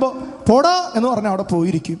 പിശാച് വരുമ്പോ പോടാ എന്ന് പറഞ്ഞാൽ അവിടെ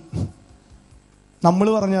പോയിരിക്കും. നമ്മൾ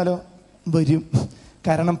പറഞ്ഞാലോ വരും.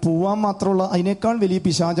 കാരണം പോവാൻ മാത്രമുള്ള അതിനേക്കാൾ വലിയ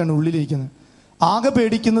പിശാചാണ് ഉള്ളിലിരിക്കുന്നത്. ആകെ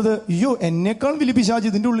പേടിക്കുന്നത്, അയ്യോ എന്നേക്കാൾ വലിയ പിശാച്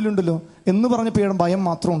ഇതിൻ്റെ ഉള്ളിലുണ്ടല്ലോ എന്ന് പറഞ്ഞ ഭയം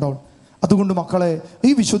മാത്രം ഉണ്ടാവും. അതുകൊണ്ട് മക്കളെ, ഈ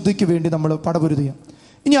വിശുദ്ധിക്ക് വേണ്ടി നമ്മൾ പടപൊരുതുക.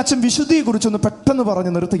 ഇനി അച്ഛൻ വിശുദ്ധിയെ കുറിച്ചൊന്ന് പെട്ടെന്ന്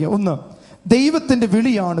പറഞ്ഞ് നിർത്തുക. ഒന്ന്, ദൈവത്തിന്റെ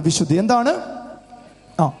വിളിയാണ് വിശുദ്ധി. എന്താണ്?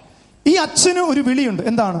 ഈ അച്ഛന് ഒരു വിളിയുണ്ട്.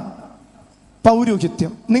 എന്താണ്?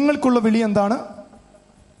 പൗരോഹിത്യം. നിങ്ങൾക്കുള്ള വിളി എന്താണ്?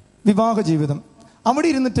 വിവാഹ ജീവിതം. അവിടെ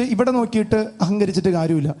ഇരുന്നിട്ട് ഇവിടെ നോക്കിയിട്ട് അഹങ്കരിച്ചിട്ട്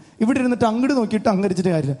കാര്യമില്ല, ഇവിടെ ഇരുന്നിട്ട് അങ്ങോട്ട് നോക്കിയിട്ട്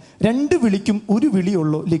അഹങ്കരിച്ചിട്ട് കാര്യമില്ല. 2 വിളിക്കും ഒരു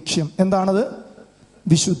വിളിയുള്ളൂ ലക്ഷ്യം. എന്താണത്?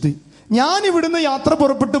 വിശുദ്ധി. ഞാൻ ഇവിടുന്ന് യാത്ര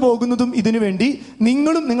പുറപ്പെട്ടു പോകുന്നതും ഇതിനു വേണ്ടി,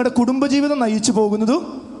 നിങ്ങളും നിങ്ങളുടെ കുടുംബജീവിതം നയിച്ചു പോകുന്നതും.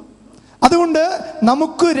 അതുകൊണ്ട്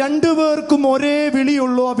നമുക്ക് 2 പേർക്കും ഒരേ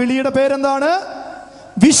വിളിയുള്ളൂ. ആ വിളിയുടെ പേരെന്താണ്?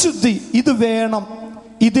 വിശുദ്ധി. ഇത് വേണം,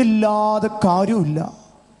 ഇതില്ലാതെ കാര്യമില്ല.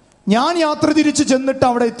 ഞാൻ യാത്ര തിരിച്ച് ചെന്നിട്ട്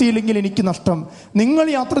അവിടെ എത്തിയില്ലെങ്കിൽ എനിക്ക് നഷ്ടം. നിങ്ങൾ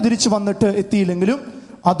യാത്ര തിരിച്ച് വന്നിട്ട് എത്തിയില്ലെങ്കിലും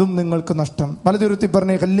അതും നിങ്ങൾക്ക് നഷ്ടം. വലതുരുത്തി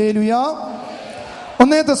പറഞ്ഞേ ഹല്ലേലൂയാ.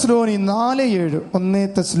 1 തെസ്സലോനി 4:7. 1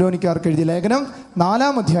 തെസ്സലോനിക്കാർക്ക് എഴുതിയ ലേഖനം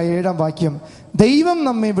 4-ാം അധ്യായം 7-ാം വാക്യം. ദൈവം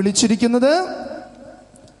നമ്മെ വിളിച്ചിരിക്കുന്നത്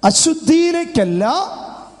അശുദ്ധിയിലേക്കല്ല.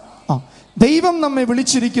 ദൈവം നമ്മെ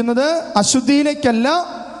വിളിച്ചിരിക്കുന്നത് അശുദ്ധിയിലേക്കല്ല.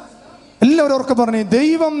 എല്ലാവരും ഉറക്കെ പറഞ്ഞേ,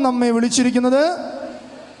 ദൈവം നമ്മെ വിളിച്ചിരിക്കുന്നത്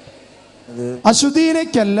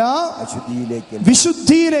അശുദ്ധിയിലേക്കല്ല,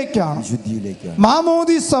 വിശുദ്ധിയിലേക്കാണ്.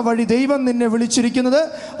 മാമോദീസ വഴി ദൈവം നിന്നെ വിളിച്ചിരിക്കുന്നത്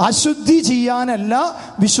അശുദ്ധി ചെയ്യാനല്ല,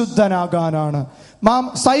 വിശുദ്ധനാകാനാണ്.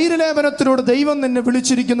 സൈരലേപനത്തിലൂടെ ദൈവം നിന്നെ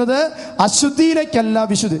വിളിച്ചിരിക്കുന്നത് അശുദ്ധിയിലേക്കല്ല,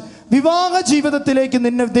 വിശുദ്ധി. വിവാഹ ജീവിതത്തിലേക്ക്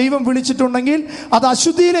നിന്നെ ദൈവം വിളിച്ചിട്ടുണ്ടെങ്കിൽ അത്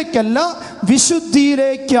അശുദ്ധിയിലേക്കല്ല,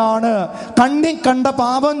 വിശുദ്ധിയിലേക്കാണ്. കണ്ണി കണ്ട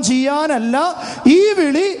പാപം ചെയ്യാനല്ല ഈ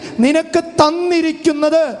വിളി നിനക്ക്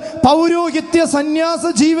തന്നിരിക്കുന്നത്. പൗരോഹിത്യ സന്യാസ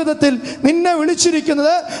ജീവിതത്തിൽ നിന്നെ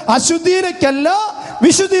വിളിച്ചിരിക്കുന്നത് അശുദ്ധിയിലേക്കല്ല,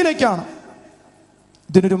 വിശുദ്ധിയിലേക്കാണ്.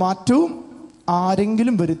 ഇതിനൊരു മാറ്റവും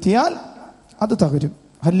ആരെങ്കിലും വരുത്തിയാൽ അത് തകരും.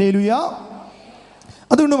 ഹല്ലേലൂയ.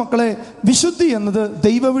 അതുകൊണ്ട് മക്കളെ, വിശുദ്ധി എന്നത്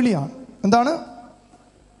ദൈവവിളിയാണ്. എന്താണ്?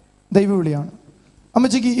 ദൈവവിളിയാണ്.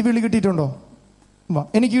 അമ്മച്ചിക്ക് ഈ വിളി കിട്ടിയിട്ടുണ്ടോ? വാ.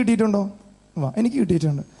 എനിക്ക് കിട്ടിയിട്ടുണ്ടോ? വാ. എനിക്ക്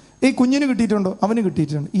കിട്ടിയിട്ടുണ്ട്. ഈ കുഞ്ഞിന് കിട്ടിയിട്ടുണ്ടോ? അവന്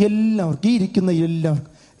കിട്ടിയിട്ടുണ്ട്. എല്ലാവർക്കും, ഈ ഇരിക്കുന്ന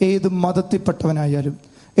എല്ലാവർക്കും, ഏത് മതത്തിൽപ്പെട്ടവനായാലും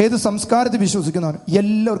ഏത് സംസ്കാരത്തിൽ വിശ്വസിക്കുന്നവനും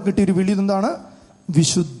എല്ലാവർക്കും കിട്ടിയൊരു വിളി എന്താണ്?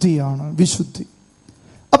 വിശുദ്ധിയാണ്. വിശുദ്ധി.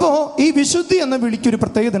 അപ്പോൾ ഈ വിശുദ്ധി എന്ന വിളിക്കൊരു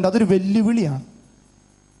പ്രത്യേകത ഉണ്ട്. അതൊരു വെല്ലുവിളിയാണ്.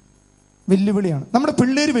 വെല്ലുവിളിയാണ്. നമ്മുടെ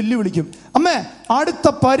പിള്ളേര് വെല്ലുവിളിക്കും, അമ്മേ അടുത്ത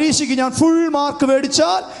പരീക്ഷയ്ക്ക് ഞാൻ ഫുൾ മാർക്ക്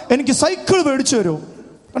മേടിച്ചാൽ എനിക്ക് സൈക്കിൾ മേടിച്ചു തരുമോ?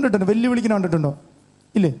 കണ്ടിട്ടുണ്ടോ? വെല്ലുവിളിക്കുന്ന കണ്ടിട്ടുണ്ടോ?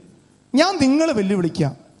 ഇല്ലേ? ഞാൻ നിങ്ങളെ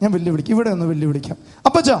വെല്ലുവിളിക്കാം. ഞാൻ വെല്ലുവിളിക്കാം. ഇവിടെ ഒന്ന് വെല്ലുവിളിക്കാം.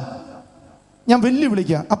 അപ്പച്ചാ ഞാൻ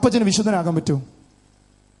വെല്ലുവിളിക്കാം, അപ്പച്ചന് വിശുദ്ധനാകാൻ പറ്റുമോ?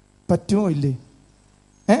 പറ്റുമോ? ഇല്ലേ?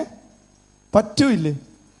 പറ്റുമോ? ഇല്ലേ?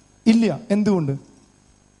 ഇല്ല. എന്തുകൊണ്ട്?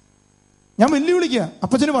 ഞാൻ വെല്ലുവിളിക്കുക,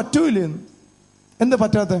 അപ്പച്ചന് പറ്റുമോ ഇല്ലേ എന്ന്. എന്താ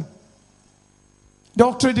പറ്റാത്ത?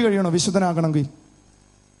 ഡോക്ടറേറ്റ് കഴിയണോ വിശുദ്ധനാകണമെങ്കിൽ?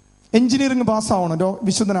 എഞ്ചിനീയറിംഗ് പാസ്സാവണോ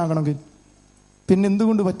വിശുദ്ധനാകണമെങ്കിൽ? പിന്നെ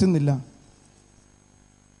എന്തുകൊണ്ട് പറ്റുന്നില്ല?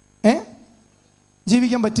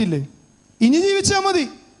 ജീവിക്കാൻ പറ്റില്ലേ? ഇനി ജീവിച്ചാൽ മതി.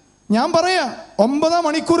 ഞാൻ പറയാ, 9-ാം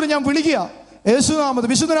മണിക്കൂറിൽ ഞാൻ വിളിക്കുക, യേശുനാമത്തിൽ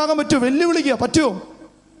വിശുദ്ധനാകാൻ പറ്റുമോ? വെല്ലുവിളിക്കുക. പറ്റുമോ?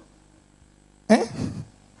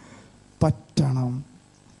 പറ്റണം.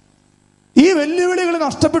 ഈ വെല്ലുവിളികൾ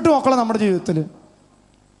നഷ്ടപ്പെട്ടു മക്കളെ നമ്മുടെ ജീവിതത്തിൽ.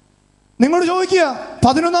 നിങ്ങൾ ചോദിക്കുക,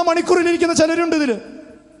 11-ാം മണിക്കൂറിൽ ഇരിക്കുന്ന ചിലരുണ്ട് ഇതില്.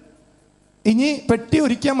 ഇനി പെട്ടി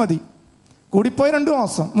ഒരുക്കാൻ മതി, കൂടിപ്പോയ 2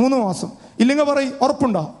 മാസം 3 മാസം. ഇല്ലെങ്കിൽ പറയും,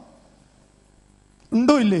 ഉറപ്പുണ്ടോ?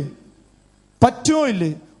 ഉണ്ടോ? ഇല്ലേ? പറ്റുമോ? ഇല്ലേ?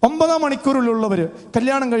 9-ാം മണിക്കൂറിലുള്ളവര്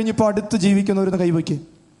കല്യാണം കഴിഞ്ഞപ്പോൾ അടുത്ത് ജീവിക്കുന്നവരെന്ന് കൈവയ്ക്ക്.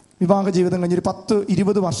 വിവാഹ ജീവിതം കഴിഞ്ഞൊരു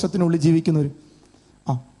 10-20 വർഷത്തിനുള്ളിൽ ജീവിക്കുന്നവർ.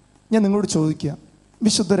 ഞാൻ നിങ്ങളോട് ചോദിക്കുക,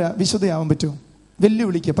 വിശുദ്ധയാവാൻ പറ്റുമോ?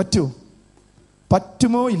 വെല്ലുവിളിക്കുക. പറ്റുമോ?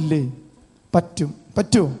 പറ്റുമോ? ഇല്ലേ?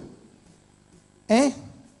 പറ്റുമോ?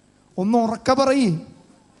 ഒന്ന് ഉറക്ക പറയ്.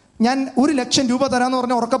 ഞാൻ 1,00,000 രൂപ തരാന്ന്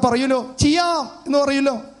പറഞ്ഞാൽ ഉറക്ക പറയൂലോ, ചെയ്യാം എന്ന്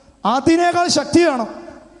പറയൂലോ. അതിനേക്കാൾ ശക്തി വേണം.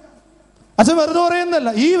 അച്ഛൻ വെറുതെ പറയുന്നല്ല.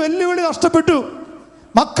 ഈ വെല്ലുവിളി നഷ്ടപ്പെട്ടു.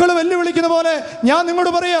 മക്കള് വെല്ലുവിളിക്കുന്ന പോലെ ഞാൻ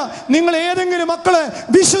നിങ്ങളോട് പറയാ, നിങ്ങൾ ഏതെങ്കിലും മക്കളെ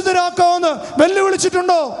വിശുദ്ധരാക്കാമെന്ന്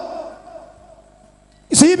വെല്ലുവിളിച്ചിട്ടുണ്ടോ?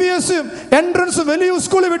 CBSE-യും എൻട്രൻസും വലിയ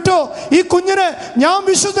സ്കൂളിൽ വിട്ടോ ഈ കുഞ്ഞിനെ ഞാൻ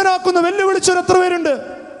വിശുദ്ധനാക്കുന്നു വെല്ലുവിളിച്ചവർ എത്ര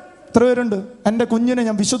പേരുണ്ട്? എൻ്റെ കുഞ്ഞിനെ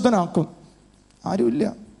ഞാൻ വിശുദ്ധനാക്കും. ആരുമില്ല.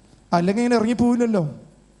 അല്ലെങ്കിൽ ഇങ്ങനെ ഇറങ്ങിപ്പോവില്ലല്ലോ.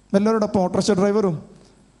 എല്ലാവരോടൊപ്പം ഓട്ടോറിക്ഷ ഡ്രൈവറും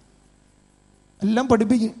എല്ലാം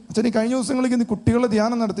പഠിപ്പിക്കും. അച്ഛൻ ഈ കഴിഞ്ഞ ദിവസങ്ങളിലേക്ക് ഇന്ന് കുട്ടികളെ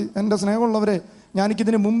ധ്യാനം നടത്തി. എൻ്റെ സ്നേഹമുള്ളവരെ,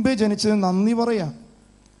 ഞാനിതിന് മുമ്പേ ജനിച്ചത് നന്ദി പറയാം.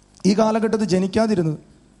 ഈ കാലഘട്ടത്തിൽ ജനിക്കാതിരുന്നത്,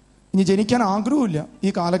 ഇനി ജനിക്കാൻ ആഗ്രഹമില്ല ഈ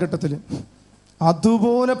കാലഘട്ടത്തിൽ.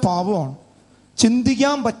 അതുപോലെ പാപമാണ്,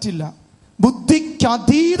 ചിന്തിക്കാൻ പറ്റില്ല,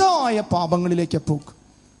 ബുദ്ധിക്കതീതമായ പാപങ്ങളിലേക്ക് പോക്ക്.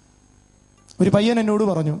 ഒരു പയ്യൻ എന്നോട്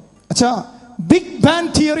പറഞ്ഞു, അച്ഛാ ബിഗ്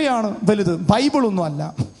ബാങ് തിയറിയാണ് വലുത്, ബൈബിളൊന്നും അല്ല.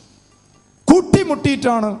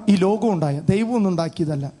 കൂട്ടിമുട്ടിയിട്ടാണ് ഈ ലോകം ഉണ്ടായത്, ദൈവം ഒന്നും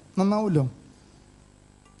ഉണ്ടാക്കിയതല്ല. നന്നാവുമല്ലോ.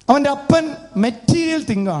 അവൻ്റെ അപ്പൻ മെറ്റീരിയൽ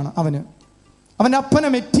തിങ്കാണ്. അവൻ്റെ അപ്പനെ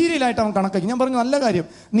മെറ്റീരിയലായിട്ട് അവൻ കണക്കാക്കി. ഞാൻ പറഞ്ഞു, നല്ല കാര്യം,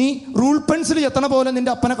 നീ റൂൾ പെൻസിൽ എത്തണ പോലെ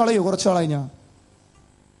നിന്റെ അപ്പനെ കളയോ? കുറച്ച് നാളായി ഞാൻ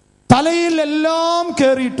തലയിലെല്ലാം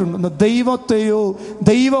കയറിയിട്ടുണ്ട്. ദൈവത്തെയോ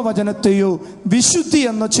ദൈവവചനത്തെയോ വിശുദ്ധി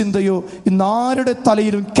എന്ന ചിന്തയോ ഇന്നാരുടെ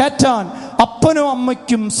തലയിലും കയറ്റാൻ അപ്പനോ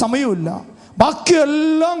അമ്മയ്ക്കും സമയമില്ല.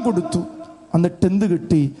 ബാക്കിയെല്ലാം കൊടുത്തു. എന്നിട്ട് എന്ത്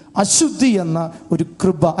കിട്ടി? അശുദ്ധി എന്ന ഒരു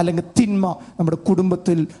കൃപ അല്ലെങ്കിൽ തിന്മ നമ്മുടെ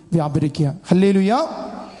കുടുംബത്തിൽ വ്യാപരിക്കുക. ഹല്ലേലൂയ.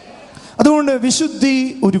 അതുകൊണ്ട് വിശുദ്ധി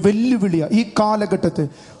ഒരു വെല്ലുവിളിയാണ് ഈ കാലഘട്ടത്തിൽ.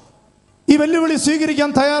 ഈ വെല്ലുവിളി സ്വീകരിക്കാൻ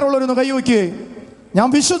തയ്യാറുള്ളവരൊന്ന് കൈവയ്ക്കേ. ഞാൻ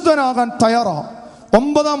വിശുദ്ധനാകാൻ തയ്യാറാണ്.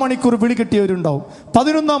 9-ാം മണിക്കൂർ വിളി കിട്ടിയവരുണ്ടാവും.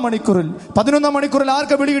 11-ാം മണിക്കൂറിൽ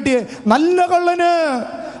ആർക്കാ വിളി കിട്ടിയേ? നല്ല കള്ളന്.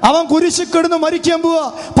 അവൻ കുരിശിൽ കിടന്ന് മരിക്കാൻ പോവാ.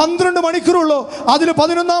 12 മണിക്കൂറുള്ളൂ. അതിൽ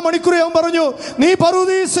 11-ാം മണിക്കൂർ അവൻ പറഞ്ഞു, നീ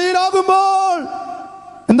പറുദീസയിലാകുമ്പോൾ,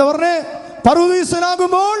 എന്താ പറഞ്ഞേ?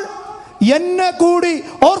 പറുദീസയിലാകുമ്പോൾ എന്നെ കൂടി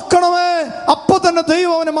ഓർക്കണമേ. അപ്പൊ തന്നെ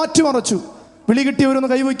ദൈവം അവനെ മാറ്റിമറച്ചു. വിളി കിട്ടിയവരൊന്ന്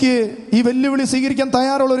കൈവയ്ക്ക്. ഈ വെല്ലുവിളി സ്വീകരിക്കാൻ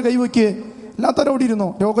തയ്യാറുള്ളവർ കൈവയ്ക്ക്. എല്ലാത്തരോടെ ഇരുന്നോ.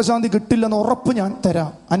 രോഗശാന്തി കിട്ടില്ലെന്ന് ഉറപ്പ് ഞാൻ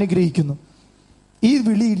തരാം, അനുഗ്രഹിക്കുന്നു. ഈ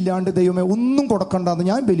വിളി ഇല്ലാണ്ട് ദൈവമേ ഒന്നും കൊടുക്കണ്ടെന്ന്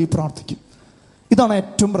ഞാൻ ബലി പ്രാർത്ഥിക്കും. ഇതാണ്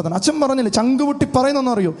ഏറ്റവും പ്രധാനം. അച്ഛൻ പറഞ്ഞില്ലേ, ചങ്കുപൊട്ടി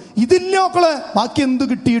പറയുന്നൊന്നും അറിയോ, ഇതില്ല മക്കളെ, ബാക്കി എന്ത്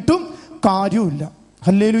കിട്ടിയിട്ടും കാര്യമില്ല.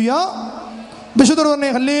 ഹല്ലേലൂയാ. വിശുദ്ധർ പറഞ്ഞേ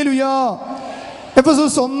ഹല്ലേലൂയാ.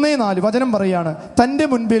 എഫെസോസ് 1:4 വചനം പറയാണ്, തൻ്റെ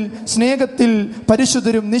മുൻപിൽ സ്നേഹത്തിൽ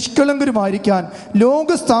പരിശുദ്ധരും നിഷ്കളങ്കരുമായിരിക്കാൻ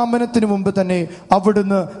ലോകസ്ഥാപനത്തിന് മുമ്പ് തന്നെ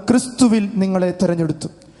അവിടുന്ന് ക്രിസ്തുവിൽ നിങ്ങളെ തെരഞ്ഞെടുത്തു.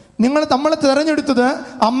 നമ്മളെ തെരഞ്ഞെടുത്തത്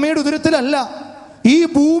അമ്മയുടെ ഉദരത്തിലല്ല. ഈ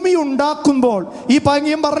ഭൂമി ഉണ്ടാക്കുമ്പോൾ, ഈ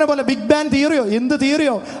പയ്യൻ പറഞ്ഞ പോലെ ബിഗ് ബാൻ തിയറിയോ എന്ത്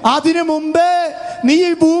തിയറിയോ, അതിനു മുമ്പേ നീ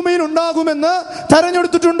ഈ ഭൂമിയിൽ ഉണ്ടാകുമെന്ന്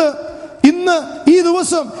തെരഞ്ഞെടുത്തിട്ടുണ്ട്. ഇന്ന് ഈ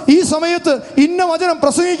ദിവസം ഈ സമയത്ത് ഇന്ന വചനം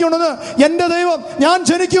പ്രസംഗിക്കണമെന്ന് എൻ്റെ ദൈവം ഞാൻ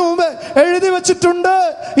ജനിക്കും മുമ്പേ എഴുതി വെച്ചിട്ടുണ്ട്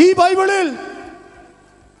ഈ ബൈബിളിൽ.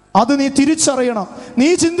 അത് നീ തിരിച്ചറിയണം. നീ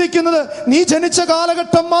ചിന്തിക്കുന്നത് നീ ജനിച്ച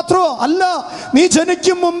കാലഘട്ടം മാത്രമോ അല്ല. നീ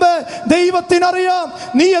ജനിക്കും മുമ്പേ ദൈവത്തിനറിയാം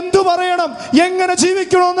നീ എന്തു പറയണം, എങ്ങനെ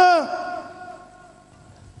ജീവിക്കണമെന്ന്.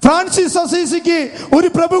 ഫ്രാൻസിസ് അസീസിക്ക് ഒരു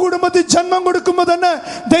പ്രഭു കുടുംബത്തിൽ ജന്മം കൊടുക്കുമ്പോൾ തന്നെ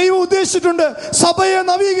ദൈവം ഉദ്ദേശിച്ചിട്ടുണ്ട് സഭയെ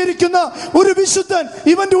നവീകരിക്കുന്ന ഒരു വിശുദ്ധൻ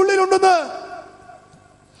ഇവന്റെ ഉള്ളിലുണ്ടെന്ന്.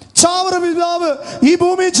 ചാവറ പിതാവ് ഈ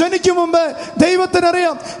ഭൂമി ജനിക്കും മുമ്പേ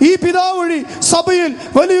ദൈവത്തിനറിയാം ഈ പിതാവ് വഴി സഭയിൽ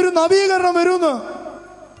വലിയൊരു നവീകരണം വരുമെന്ന്.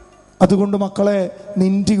 അതുകൊണ്ട് മക്കളെ,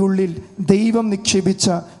 നിന്റെ ഉള്ളിൽ ദൈവം നിക്ഷേപിച്ച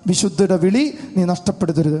വിശുദ്ധയുടെ വിളി നീ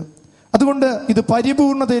നഷ്ടപ്പെടുത്തരുത്. അതുകൊണ്ട് ഇത്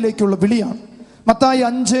പരിപൂർണതയിലേക്കുള്ള വിളിയാണ്. മത്തായി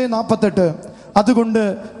 5:48 അതുകൊണ്ട്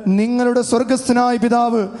നിങ്ങളുടെ സ്വർഗസ്ഥനായ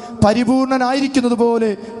പിതാവ് പരിപൂർണനായിരിക്കുന്നത് പോലെ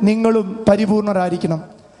നിങ്ങളും പരിപൂർണരായിരിക്കണം.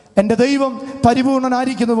 എൻ്റെ ദൈവം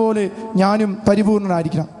പരിപൂർണനായിരിക്കുന്ന പോലെ ഞാനും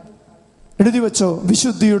പരിപൂർണനായിരിക്കണം. എഴുതി വെച്ചോ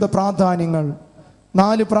വിശുദ്ധിയുടെ പ്രാധാന്യങ്ങൾ.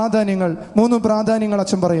 4 പ്രാധാന്യങ്ങൾ, 3 പ്രാധാന്യങ്ങൾ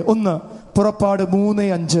അച്ഛൻ പറയും. 1, പുറപ്പാട്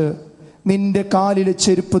 3:5 നിന്റെ കാലിലെ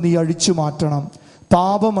ചെരുപ്പ് നീ അഴിച്ചു മാറ്റണം.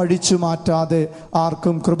 പാപം അഴിച്ചു മാറ്റാതെ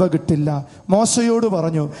ആർക്കും കൃപ കിട്ടില്ല. മോശയോട്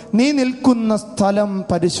പറഞ്ഞു, നീ നിൽക്കുന്ന സ്ഥലം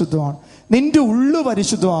പരിശുദ്ധമാണ്, നിന്റെ ഉള്ളു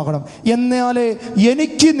പരിശുദ്ധമാകണം, എന്നാലേ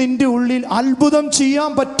എനിക്ക് നിന്റെ ഉള്ളിൽ അത്ഭുതം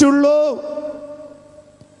ചെയ്യാൻ പറ്റുള്ളൂ.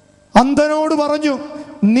 അന്ധനോട് പറഞ്ഞു,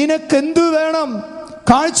 നിനക്കെന്തു വേണം,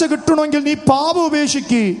 കാഴ്ച കിട്ടണമെങ്കിൽ നീ പാപം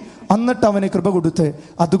ഉപേക്ഷിക്ക്, എന്നിട്ട് അവനെ കൃപ കൊടുത്തേ.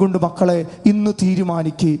 അതുകൊണ്ട് മക്കളെ, ഇന്ന്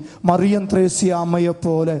തീരുമാനിക്ക്, മറിയം ത്രേസ്യ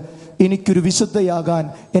അമ്മയെപ്പോലെ എനിക്കൊരു വിശുദ്ധയാകാൻ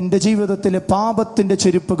എൻ്റെ ജീവിതത്തിലെ പാപത്തിൻ്റെ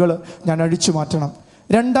ചെരുപ്പുകൾ ഞാൻ അഴിച്ചു മാറ്റണം.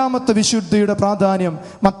 2ാമത്തെ വിശുദ്ധിയുടെ പ്രാധാന്യം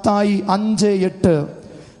മത്തായി 5:8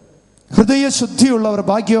 ഹൃദയശുദ്ധിയുള്ളവർ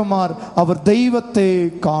ഭാഗ്യവന്മാർ, അവർ ദൈവത്തെ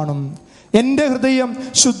കാണും. എൻ്റെ ഹൃദയം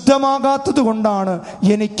ശുദ്ധമാകാത്തത് കൊണ്ടാണ്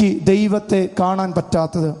എനിക്ക് ദൈവത്തെ കാണാൻ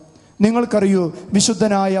പറ്റാത്തത്. നിങ്ങൾക്കറിയോ,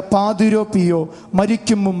 വിശുദ്ധനായ പാതിരോ പിയോ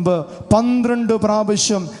മരിക്കും മുമ്പ് 12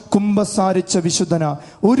 പ്രാവശ്യം കുമ്പസാരിച്ച വിശുദ്ധന.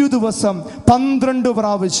 ഒരു ദിവസം 12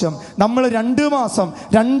 പ്രാവശ്യം. നമ്മൾ 2 മാസം,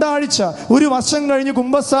 2 ആഴ്ച, ഒരു വർഷം കഴിഞ്ഞ്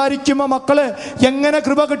കുമ്പസാരിക്കുമ്പോൾ മക്കളെ എങ്ങനെ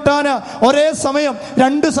കൃപ കിട്ടാനാ? ഒരേ സമയം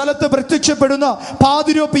 2 സ്ഥലത്ത് പ്രത്യക്ഷപ്പെടുന്ന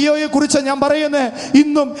പാതിരോ പിയോയെ കുറിച്ച് ഞാൻ പറയുന്നേ.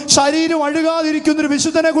 ഇന്നും ശരീരം അഴുകാതിരിക്കുന്നൊരു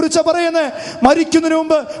വിശുദ്ധനെ കുറിച്ച് പറയുന്നേ. മരിക്കുന്നതിന്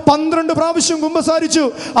മുമ്പ് 12 പ്രാവശ്യം കുമ്പസാരിച്ചു.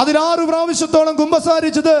 അതിൽ 6 പ്രാവശ്യത്തോളം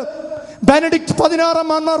കുമ്പസാരിച്ചത് ബെനഡിക്ട് 16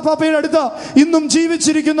 മാർപ്പാപ്പയുടെ അടുത്ത് ഇന്നും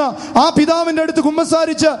ജീവിച്ചിരിക്കുന്ന ആ പിതാവിന്റെ അടുത്ത്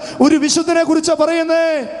കുമ്പസാരിച്ച ഒരു വിശുദ്ധനെ കുറിച്ച് പറയുന്നേ.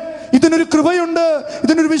 ഇതിനൊരു കൃപയുണ്ട്,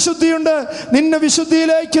 ഇതിനൊരു വിശുദ്ധിയുണ്ട്. നിന്നെ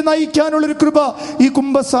വിശുദ്ധിയിലേക്ക് നയിക്കാനുള്ളൊരു കൃപ ഈ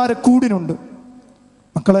കുമ്പസാര കൂടിനുണ്ട്.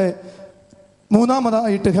 മക്കളെ,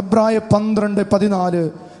 3ാമതായിട്ട് ഹെബ്രായർ 12:14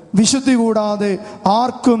 വിശുദ്ധി കൂടാതെ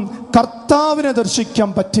ആർക്കും കർത്താവിനെ ദർശിക്കാൻ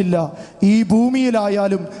പറ്റില്ല. ഈ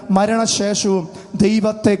ഭൂമിയിലായാലും മരണശേഷവും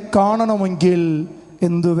ദൈവത്തെ കാണണമെങ്കിൽ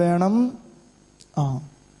എന്തു വേണം?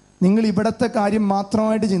 നിങ്ങൾ ഇവിടത്തെ കാര്യം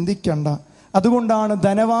മാത്രമായിട്ട് ചിന്തിക്കണ്ട. അതുകൊണ്ടാണ്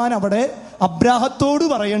ധനവാൻ അവിടെ അബ്രാഹത്തോട്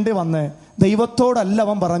പറയേണ്ടി വന്നേ. ദൈവത്തോടല്ല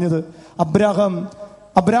അവൻ പറഞ്ഞത്.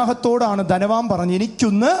 അബ്രാഹത്തോടാണ് ധനവാൻ പറഞ്ഞു,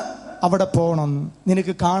 എനിക്കൊന്ന് അവിടെ പോകണം,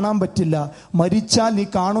 നിനക്ക് കാണാൻ പറ്റില്ല, മരിച്ചാൽ നീ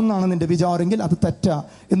കാണുന്നാണ് നിന്റെ വിചാരെങ്കിൽ അത് തെറ്റാ.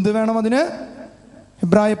 എന്ത് വേണം അതിന്?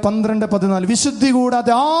 ഹെബ്രായർ 12:14 വിശുദ്ധി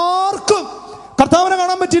കൂടാതെ ആർക്കും കർത്താവിനെ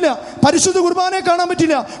കാണാൻ പറ്റില്ല, പരിശുദ്ധ കുർബാനയെ കാണാൻ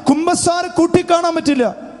പറ്റില്ല, കുമ്പസാര കൂട്ടി കാണാൻ പറ്റില്ല.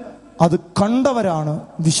 അത് കണ്ടവരാണ്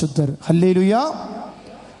വിശുദ്ധർ. ഹല്ലേലൂയ.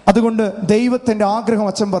 അതുകൊണ്ട് ദൈവത്തിന്റെ ആഗ്രഹം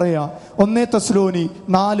അച്ഛൻ പറയാ, 1 തെസ്സലോനി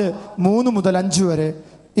 4:3-5 വരെ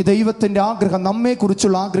ഈ ദൈവത്തിന്റെ ആഗ്രഹം, നമ്മെ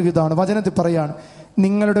കുറിച്ചുള്ള ആഗ്രഹം ഇതാണ്. വചനത്തിൽ പറയാണ്,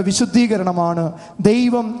 നിങ്ങളുടെ വിശുദ്ധീകരണമാണ്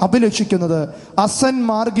ദൈവം അഭിലഷിക്കുന്നത്.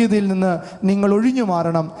 അസന്മാർഗ്ഗതയിൽ നിന്ന് നിങ്ങൾ ഒഴിഞ്ഞു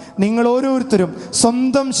മാറണം. നിങ്ങൾ ഓരോരുത്തരും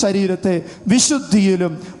സ്വന്തം ശരീരത്തെ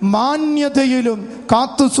വിശുദ്ധിയിലും മാന്യതയിലും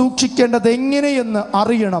കാത്തു സൂക്ഷിക്കേണ്ടത് എങ്ങനെയെന്ന്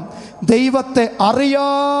അറിയണം. ദൈവത്തെ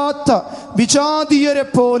അറിയാത്ത വിജാതീയരെ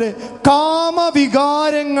പോലെ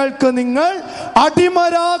കാമവികാരങ്ങൾക്ക് നിങ്ങൾ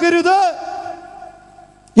അടിമരാകരുത്.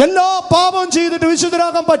 എല്ലാ പാപം ചെയ്തിട്ട്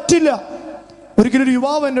വിശുദ്ധരാകാൻ പറ്റില്ല. ഒരിക്കലൊരു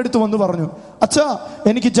യുവാവ് എൻ്റെ അടുത്ത് വന്ന് പറഞ്ഞു, അച്ഛാ,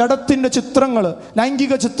 എനിക്ക് ജഡത്തിന്റെ ചിത്രങ്ങൾ,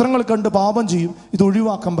 ലൈംഗിക ചിത്രങ്ങൾ കണ്ട് പാപം ചെയ്യും, ഇത്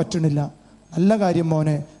ഒഴിവാക്കാൻ പറ്റണില്ല. നല്ല കാര്യം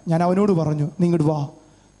മോനെ. ഞാൻ അവനോട് പറഞ്ഞു, നീ ഇങ്ങോട്ട് വാ,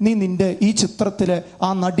 നീ നിന്റെ ഈ ചിത്രത്തിലെ ആ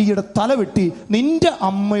നടിയുടെ തല വെട്ടി നിന്റെ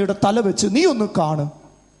അമ്മയുടെ തല വെച്ച് നീ ഒന്ന് കാണ്.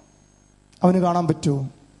 അവന് കാണാൻ പറ്റുമോ?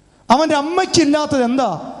 അവന്റെ അമ്മയ്ക്കില്ലാത്തത് എന്താ?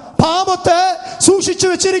 പാപത്തെ സൂക്ഷിച്ചു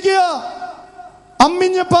വെച്ചിരിക്കുക.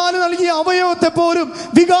 അമ്മിഞ്ഞ പാല് നൽകിയ അവയവത്തെ പോലും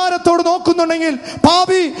വികാരത്തോട് നോക്കുന്നുണ്ടെങ്കിൽ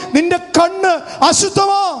പാപി, നിന്റെ കണ്ണ്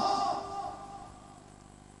അശുദ്ധമാ.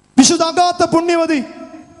 വിശുദ്ധ അഗാത്ത പുണ്യവതി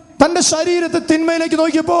തന്റെ ശരീരത്തെ തിന്മയിലേക്ക്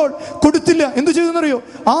നോക്കിയപ്പോൾ കൊടുത്തില്ല. എന്തു ചെയ്തെന്നറിയോ?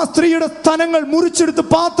 ആ സ്ത്രീയുടെ സ്തനങ്ങൾ മുറിച്ചെടുത്ത്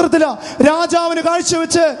പാത്രത്തില രാജാവിന്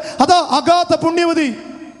കാഴ്ചവെച്ച്. അതാ അഗാത്ത പുണ്യവതി.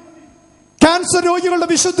 ക്യാൻസർ രോഗികളുടെ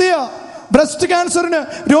വിശുദ്ധിയ, ബ്രസ്റ്റ് ക്യാൻസറിന്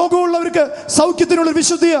രോഗമുള്ളവർക്ക് സൗഖ്യത്തിനുള്ള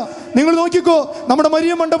വിശുദ്ധിയ. നിങ്ങൾ നോക്കിക്കോ, നമ്മുടെ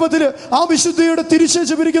മരിയ മണ്ഡപത്തിൽ ആ വിശുദ്ധിയുടെ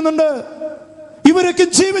തിരുശേഷം ഇരിക്കുന്നുണ്ട്. ഇവരൊക്കെ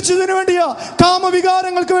ജീവിച്ചതിന് വേണ്ടിയാ,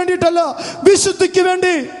 കാമവികാരങ്ങൾക്ക് വേണ്ടിയിട്ടല്ല, വിശുദ്ധിക്ക്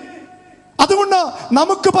വേണ്ടി. അതുകൊണ്ട്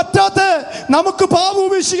നമുക്ക് പറ്റാത്ത, നമുക്ക് പാപം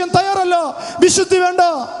ഉപേക്ഷിക്കാൻ തയ്യാറല്ല, വിശുദ്ധി വേണ്ട.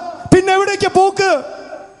 പിന്നെ എവിടേക്ക് പോക്ക്?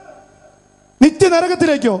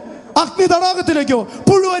 നിത്യനരകത്തിലേക്കോ, അഗ്നി തടാകത്തിലേക്കോ,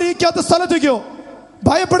 പുഴുവരിക്കാത്ത സ്ഥലത്തേക്കോ?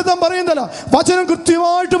 ഭയപ്പെടുത്താൻ പറയുന്നില്ല, വചനം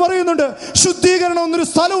കൃത്യമായിട്ട് പറയുന്നുണ്ട്. ശുദ്ധീകരണം എന്നൊരു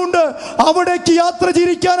സ്ഥലമുണ്ട്. അവിടേക്ക് യാത്ര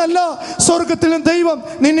ചെയ്യിക്കാനല്ല സ്വർഗത്തിൽ ദൈവം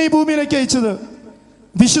നിന്നെ ഈ ഭൂമിയിലേക്ക് അയച്ചത്,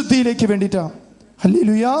 വിശുദ്ധിയിലേക്ക് വേണ്ടിയിട്ടാ.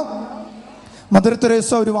 ഹല്ലേലൂയാ. മദർ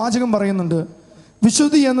തെരേസ ഒരു വാചകം പറയുന്നുണ്ട്,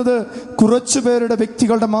 വിശുദ്ധി എന്നത് കുറച്ചു പേരുടെ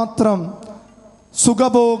വ്യക്തികളുടെ മാത്രം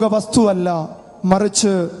സുഖഭോഗ വസ്തുവല്ല,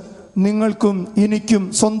 മറിച്ച് നിങ്ങൾക്കും എനിക്കും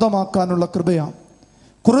സ്വന്തമാക്കാനുള്ള കൃപയാണ്.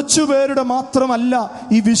 കുറച്ചു പേരുടെ മാത്രമല്ല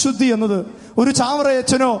ഈ വിശുദ്ധി എന്നത്. ഒരു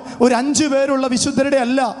ചാവറയച്ചനോ ഒരു 5 പേരുള്ള വിശുദ്ധരുടെ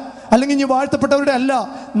അല്ല, അല്ലെങ്കിൽ ഇനി വാഴ്ത്തപ്പെട്ടവരുടെ അല്ല,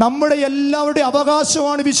 നമ്മുടെ എല്ലാവരുടെ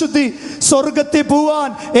അവകാശമാണ് വിശുദ്ധി. സ്വർഗത്തിൽ പോവാൻ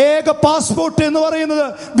ഏക പാസ്പോർട്ട് എന്ന് പറയുന്നത്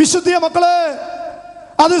വിശുദ്ധിയ മക്കളെ.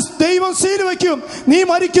 അത് ദൈവം സീൽ വെക്കും. നീ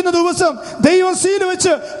മരിക്കുന്ന ദിവസം ദൈവം സീൽ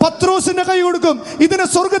വെച്ച് പത്രോസിന്റെ കൈ കൊടുക്കും, ഇതിനെ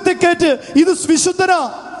സ്വർഗത്തിൽ കയറ്റ്, ഇത് വിശുദ്ധനാ.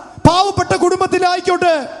 പാവപ്പെട്ട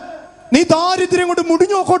കുടുംബത്തിലായിക്കോട്ടെ, നീ ദാരിദ്ര്യം കൊണ്ട്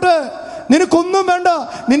മുടിഞ്ഞു നോക്കോട്ടെ, നിനക്കൊന്നും വേണ്ട,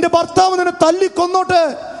 നിന്റെ ഭർത്താവ് നിന്നെ തല്ലിക്കൊന്നോട്ടെ,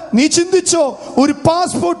 നീ ചിന്തിച്ചോ, ഒരു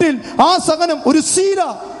പാസ്പോർട്ടിൽ ആ സഹനം ഒരു സീല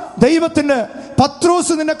ദൈവത്തിന്റെ.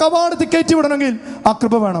 പത്രോസ് നിന്നെ കവാടത്തിൽ കയറ്റി വിടണമെങ്കിൽ ആ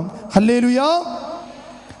കൃപ വേണം. ഹല്ലേലൂയാ.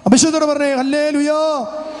 അഭിഷേകത്തോടെ പറഞ്ഞേ ഹല്ലേലൂയാ.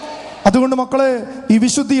 അതുകൊണ്ട് മക്കളെ, ഈ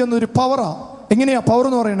വിശുദ്ധി എന്നൊരു പവറാ. എങ്ങനെയാ പവർ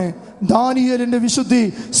എന്ന് പറയണേ? ദാനിയേലിന്റെ വിശുദ്ധി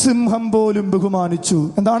സിംഹം പോലും ബഹുമാനിച്ചു.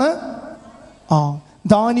 എന്താണ്?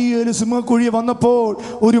 ദാനിയേല് സിംഹക്കുഴി വന്നപ്പോൾ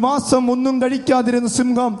 1 മാസം ഒന്നും കഴിക്കാതിരുന്ന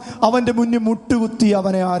സിംഹം അവന്റെ മുന്നിൽ മുട്ടുകുത്തി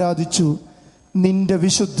അവനെ ആരാധിച്ചു. നിന്റെ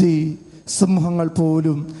വിശുദ്ധി സിംഹങ്ങൾ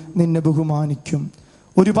പോലും നിന്നെ ബഹുമാനിക്കും,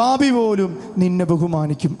 ഒരു പാപി പോലും നിന്നെ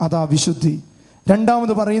ബഹുമാനിക്കും. അതാ വിശുദ്ധി.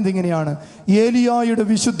 രണ്ടാമത് പറയുന്നത് ഇങ്ങനെയാണ്, ഏലിയായുടെ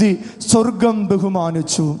വിശുദ്ധി സ്വർഗം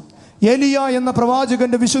ബഹുമാനിച്ചു. ഏലിയ എന്ന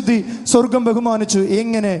പ്രവാചകന്റെ വിശുദ്ധി സ്വർഗം ബഹുമാനിച്ചു.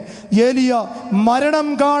 എങ്ങനെ? ഏലിയ മരണം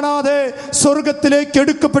കാണാതെ സ്വർഗത്തിലേക്ക്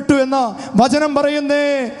എടുക്കപ്പെട്ടു എന്ന വചനം പറയുന്നേ.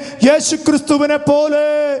 യേശുക്രിസ്തുവിനെ പോലെ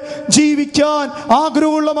ജീവിക്കാൻ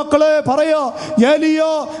ആഗ്രഹമുള്ള മക്കളെ പറയാ, ഏലിയ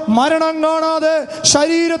മരണം കാണാതെ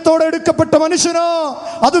ശരീരത്തോടെ എടുക്കപ്പെട്ട മനുഷ്യനാ.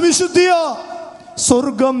 അത് വിശുദ്ധിയാ.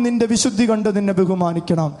 സ്വർഗം നിന്റെ വിശുദ്ധി കണ്ട് നിന്നെ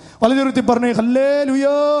ബഹുമാനിക്കണം. വളരെ പറഞ്ഞേ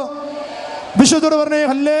ഹല്ലേലൂയാ. വിശുദ്ധോട് പറഞ്ഞേ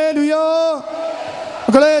ഹല്ലേലൂയാ.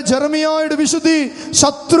 മക്കളെ, ജെറമിയായുടെ വിശുദ്ധി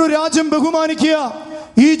ശത്രു രാജ്യം ബഹുമാനിക്കുക.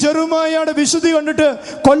 ഈ ജെറമിയായുടെ വിശുദ്ധി കണ്ടിട്ട്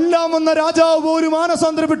കൊല്ലാമെന്ന രാജാവ് പോലും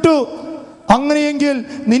മാനസാന്തരപ്പെട്ടു. അങ്ങനെയെങ്കിൽ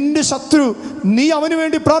നിന്റെ ശത്രു, നീ അവന്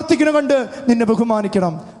വേണ്ടി പ്രാർത്ഥിക്കണം കണ്ട് നിന്നെ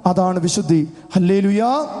ബഹുമാനിക്കണം. അതാണ് വിശുദ്ധി.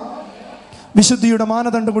 ഹല്ലേലൂയാ. വിശുദ്ധിയുടെ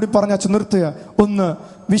മാനദണ്ഡം കൂടി പറഞ്ഞ നിർത്തുക. 1,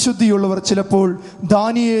 വിശുദ്ധിയുള്ളവർ ചിലപ്പോൾ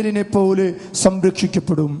ദാനിയേലിനെ പോലെ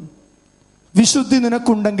സംരക്ഷിക്കപ്പെടും. വിശുദ്ധി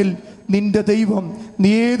നിനക്കുണ്ടെങ്കിൽ നിന്റെ ദൈവം, നീ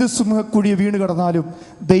ഏത് സിംഹക്കുഴിയെ വീണ് കിടന്നാലും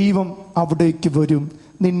ദൈവം അവിടേക്ക് വരും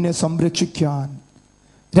നിന്നെ സംരക്ഷിക്കാൻ.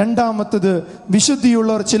 രണ്ടാമത്തത്,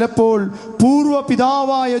 വിശുദ്ധിയുള്ളവർ ചിലപ്പോൾ പൂർവ്വ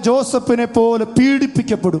പിതാവായ ജോസഫിനെ പോലെ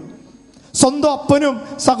പീഡിപ്പിക്കപ്പെടും. സ്വന്തം അപ്പനും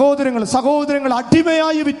സഹോദരങ്ങൾ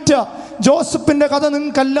അടിമയായി വിറ്റ ജോസഫിന്റെ കഥ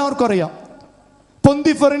നിങ്ങൾക്ക് എല്ലാവർക്കും അറിയാം.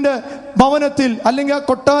 പൊന്തിഫറിന്റെ ഭവനത്തിൽ, അല്ലെങ്കിൽ ആ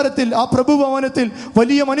കൊട്ടാരത്തിൽ, ആ പ്രഭു ഭവനത്തിൽ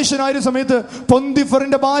വലിയ മനുഷ്യനായ സമയത്ത്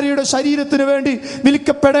പൊന്തിഫറിന്റെ ഭാര്യയുടെ ശരീരത്തിന് വേണ്ടി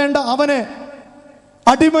വിൽക്കപ്പെടേണ്ട അവനെ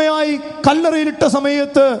അടിമയായി കല്ലറയിലിട്ട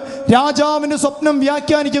സമയത്ത് രാജാവിന്റെ സ്വപ്നം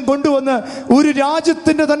വ്യാഖ്യാനിക്കാൻ കൊണ്ടുവന്ന് ഒരു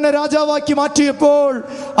രാജ്യത്തിന്റെ തന്നെ രാജാവാക്കി മാറ്റിയപ്പോൾ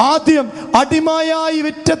ആദ്യം അടിമയായി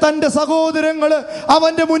വിറ്റ തന്റെ സഹോദരങ്ങള്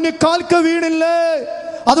അവന്റെ മുന്നിൽ കാൽക്ക വീണില്ലേ?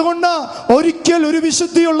 അതുകൊണ്ട് ഒരിക്കൽ ഒരു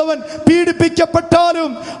വിശുദ്ധിയുള്ളവൻ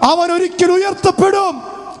പീഡിപ്പിക്കപ്പെട്ടാലും അവൻ ഒരിക്കൽ ഉയർത്തപ്പെടും.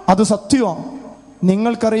 അത് സത്യമാണ്.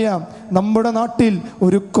 നിങ്ങൾക്കറിയാം, നമ്മുടെ നാട്ടിൽ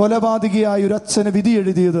ഒരു കൊലപാതകിയായ ഒരു അച്ഛന് വിധി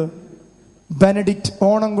എഴുതിയത് ബെനഡിക്റ്റ്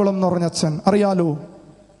ഓണംകുളം എന്ന് പറഞ്ഞ അച്ഛൻ. അറിയാലോ?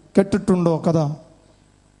 കേട്ടിട്ടുണ്ടോ കഥ?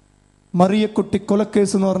 മറിയക്കുട്ടി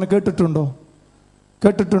കൊലക്കേസ് എന്ന് പറഞ്ഞ് കേട്ടിട്ടുണ്ടോ?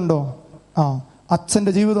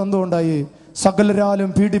 അച്ഛൻ്റെ ജീവിതം എന്തുകൊണ്ടായി? സകലരാലും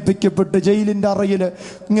പീഡിപ്പിക്കപ്പെട്ട് ജയിലിൻ്റെ അറയിൽ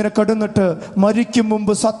ഇങ്ങനെ കിടന്നിട്ട് മരിക്കും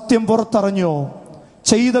മുമ്പ് സത്യം പുറത്തറിഞ്ഞോ?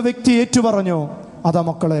 ചെയ്ത വ്യക്തി ഏറ്റുപറഞ്ഞോ? അതാ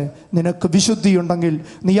മക്കളെ, നിനക്ക് വിശുദ്ധി ഉണ്ടെങ്കിൽ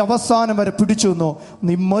നീ അവസാനം വരെ പിടിച്ചു നിന്നോ.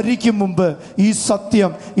 നീ മരിക്കും മുമ്പ് ഈ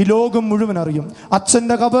സത്യം ഈ ലോകം മുഴുവൻ അറിയും.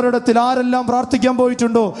 അച്ഛൻ്റെ കബറിടത്തിൽ ആരെല്ലാം പ്രാർത്ഥിക്കാൻ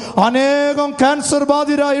പോയിട്ടുണ്ടോ? അനേകം ക്യാൻസർ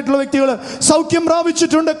ബാധിതരായിട്ടുള്ള വ്യക്തികൾ സൗഖ്യം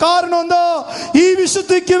പ്രാപിച്ചിട്ടുണ്ട്. കാരണം എന്താ? ഈ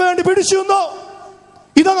വിശുദ്ധിക്ക് വേണ്ടി പിടിച്ചു നിന്നോ.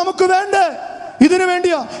 ഇതാ നമുക്ക് വേണ്ടേ. ഇതിനു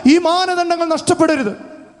വേണ്ടിയാ. ഈ മാനദണ്ഡങ്ങൾ നഷ്ടപ്പെടരുത്.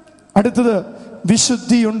 അടുത്തത്,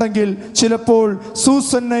 വിശുദ്ധി ഉണ്ടെങ്കിൽ ചിലപ്പോൾ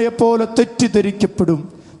സൂസന്നയെ പോലെ തെറ്റിദ്ധരിക്കപ്പെടും.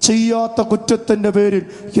 ചെയ്യാത്ത കുറ്റത്തിൻ്റെ പേരിൽ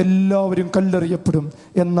എല്ലാവരും കല്ലെറിയപ്പെടും.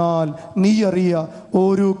 എന്നാൽ നീ അറിയ,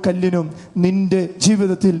 ഓരോ കല്ലിനും നിന്റെ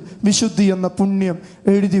ജീവിതത്തിൽ വിശുദ്ധി എന്ന പുണ്യം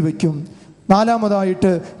എഴുതി വയ്ക്കും. നാലാമതായിട്ട്,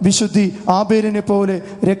 വിശുദ്ധി ആബേലിനെ പോലെ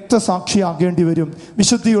രക്തസാക്ഷിയാകേണ്ടി വരും.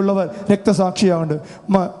 വിശുദ്ധിയുള്ളവർ രക്തസാക്ഷിയാകുന്നുണ്ട്.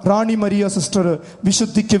 റാണി മരിയ സിസ്റ്റർ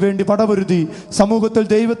വിശുദ്ധിക്ക് വേണ്ടി പടപൊരുതി, സമൂഹത്തിൽ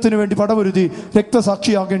ദൈവത്തിന് വേണ്ടി പടപൊരുതി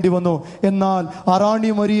രക്തസാക്ഷിയാകേണ്ടി വന്നു. എന്നാൽ ആ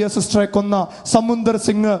റാണി മരിയ സിസ്റ്ററെ കൊന്ന സമുന്ദർ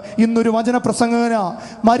സിംഗ് ഇന്നൊരു വചനപ്രസംഗകന.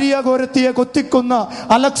 മരിയ ഗോരത്തിയെ കൊത്തിക്കൊന്ന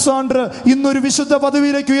അലക്സാണ്ടർ ഇന്നൊരു വിശുദ്ധ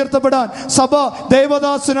പദവിയിലേക്ക് ഉയർത്തപ്പെടാൻ സഭ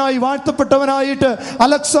ദേവദാസനായി വാഴ്ത്തപ്പെട്ടവനായിട്ട്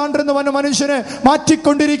അലക്സാണ്ടർ എന്ന് പറഞ്ഞ മനുഷ്യനെ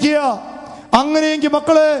മാറ്റിക്കൊണ്ടിരിക്കുക. അങ്ങനെയെങ്കിൽ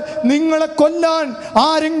മക്കളെ, നിങ്ങളെ കൊല്ലാൻ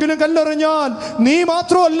ആരെങ്കിലും കല്ലെറിഞ്ഞാൽ നീ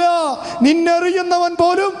മാത്രമല്ല, നിന്നെറിയുന്നവൻ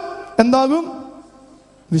പോലും എന്താകും?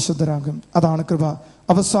 വിശുദ്ധരാകും. അതാണ് കൃപ.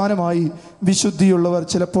 അവസാനമായി, വിശുദ്ധിയുള്ളവർ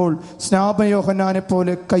ചിലപ്പോൾ സ്നാപയോഹന്നാനെ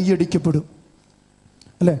പോലെ കൈയടിക്കപ്പെടും.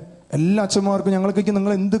 അല്ലേ? എല്ലാ അച്ഛന്മാർക്കും ഞങ്ങൾക്കൊക്കെ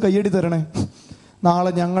നിങ്ങൾ എന്ത് കയ്യടി തരണേ?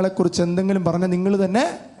 നാളെ ഞങ്ങളെക്കുറിച്ച് എന്തെങ്കിലും പറഞ്ഞാൽ നിങ്ങൾ തന്നെ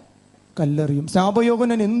കല്ലെറിയും.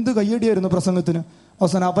 സ്നാപയോഹന്നാൻ എന്ത് കയ്യടിയായിരുന്നു പ്രസംഗത്തിന്.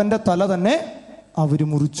 അവസാനം അവൻ്റെ തല തന്നെ അവർ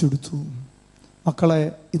മുറിച്ചെടുത്തു. മക്കളെ,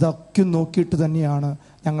 ഇതൊക്കെ നോക്കിയിട്ട് തന്നെയാണ്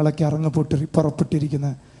ഞങ്ങളൊക്കെ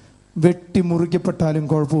പുറപ്പെട്ടിരിക്കുന്നത്. വെട്ടി മുറിക്കപ്പെട്ടാലും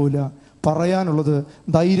കുഴപ്പമില്ല. പറയാനുള്ളത്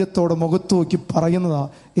ധൈര്യത്തോടെ മുഖത്ത് നോക്കി പറയുന്നതാ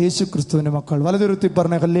യേശു ക്രിസ്തുവിൻ്റെ മക്കൾ. വലതുരുത്തി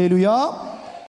പറഞ്ഞ ഹല്ലേലൂയ.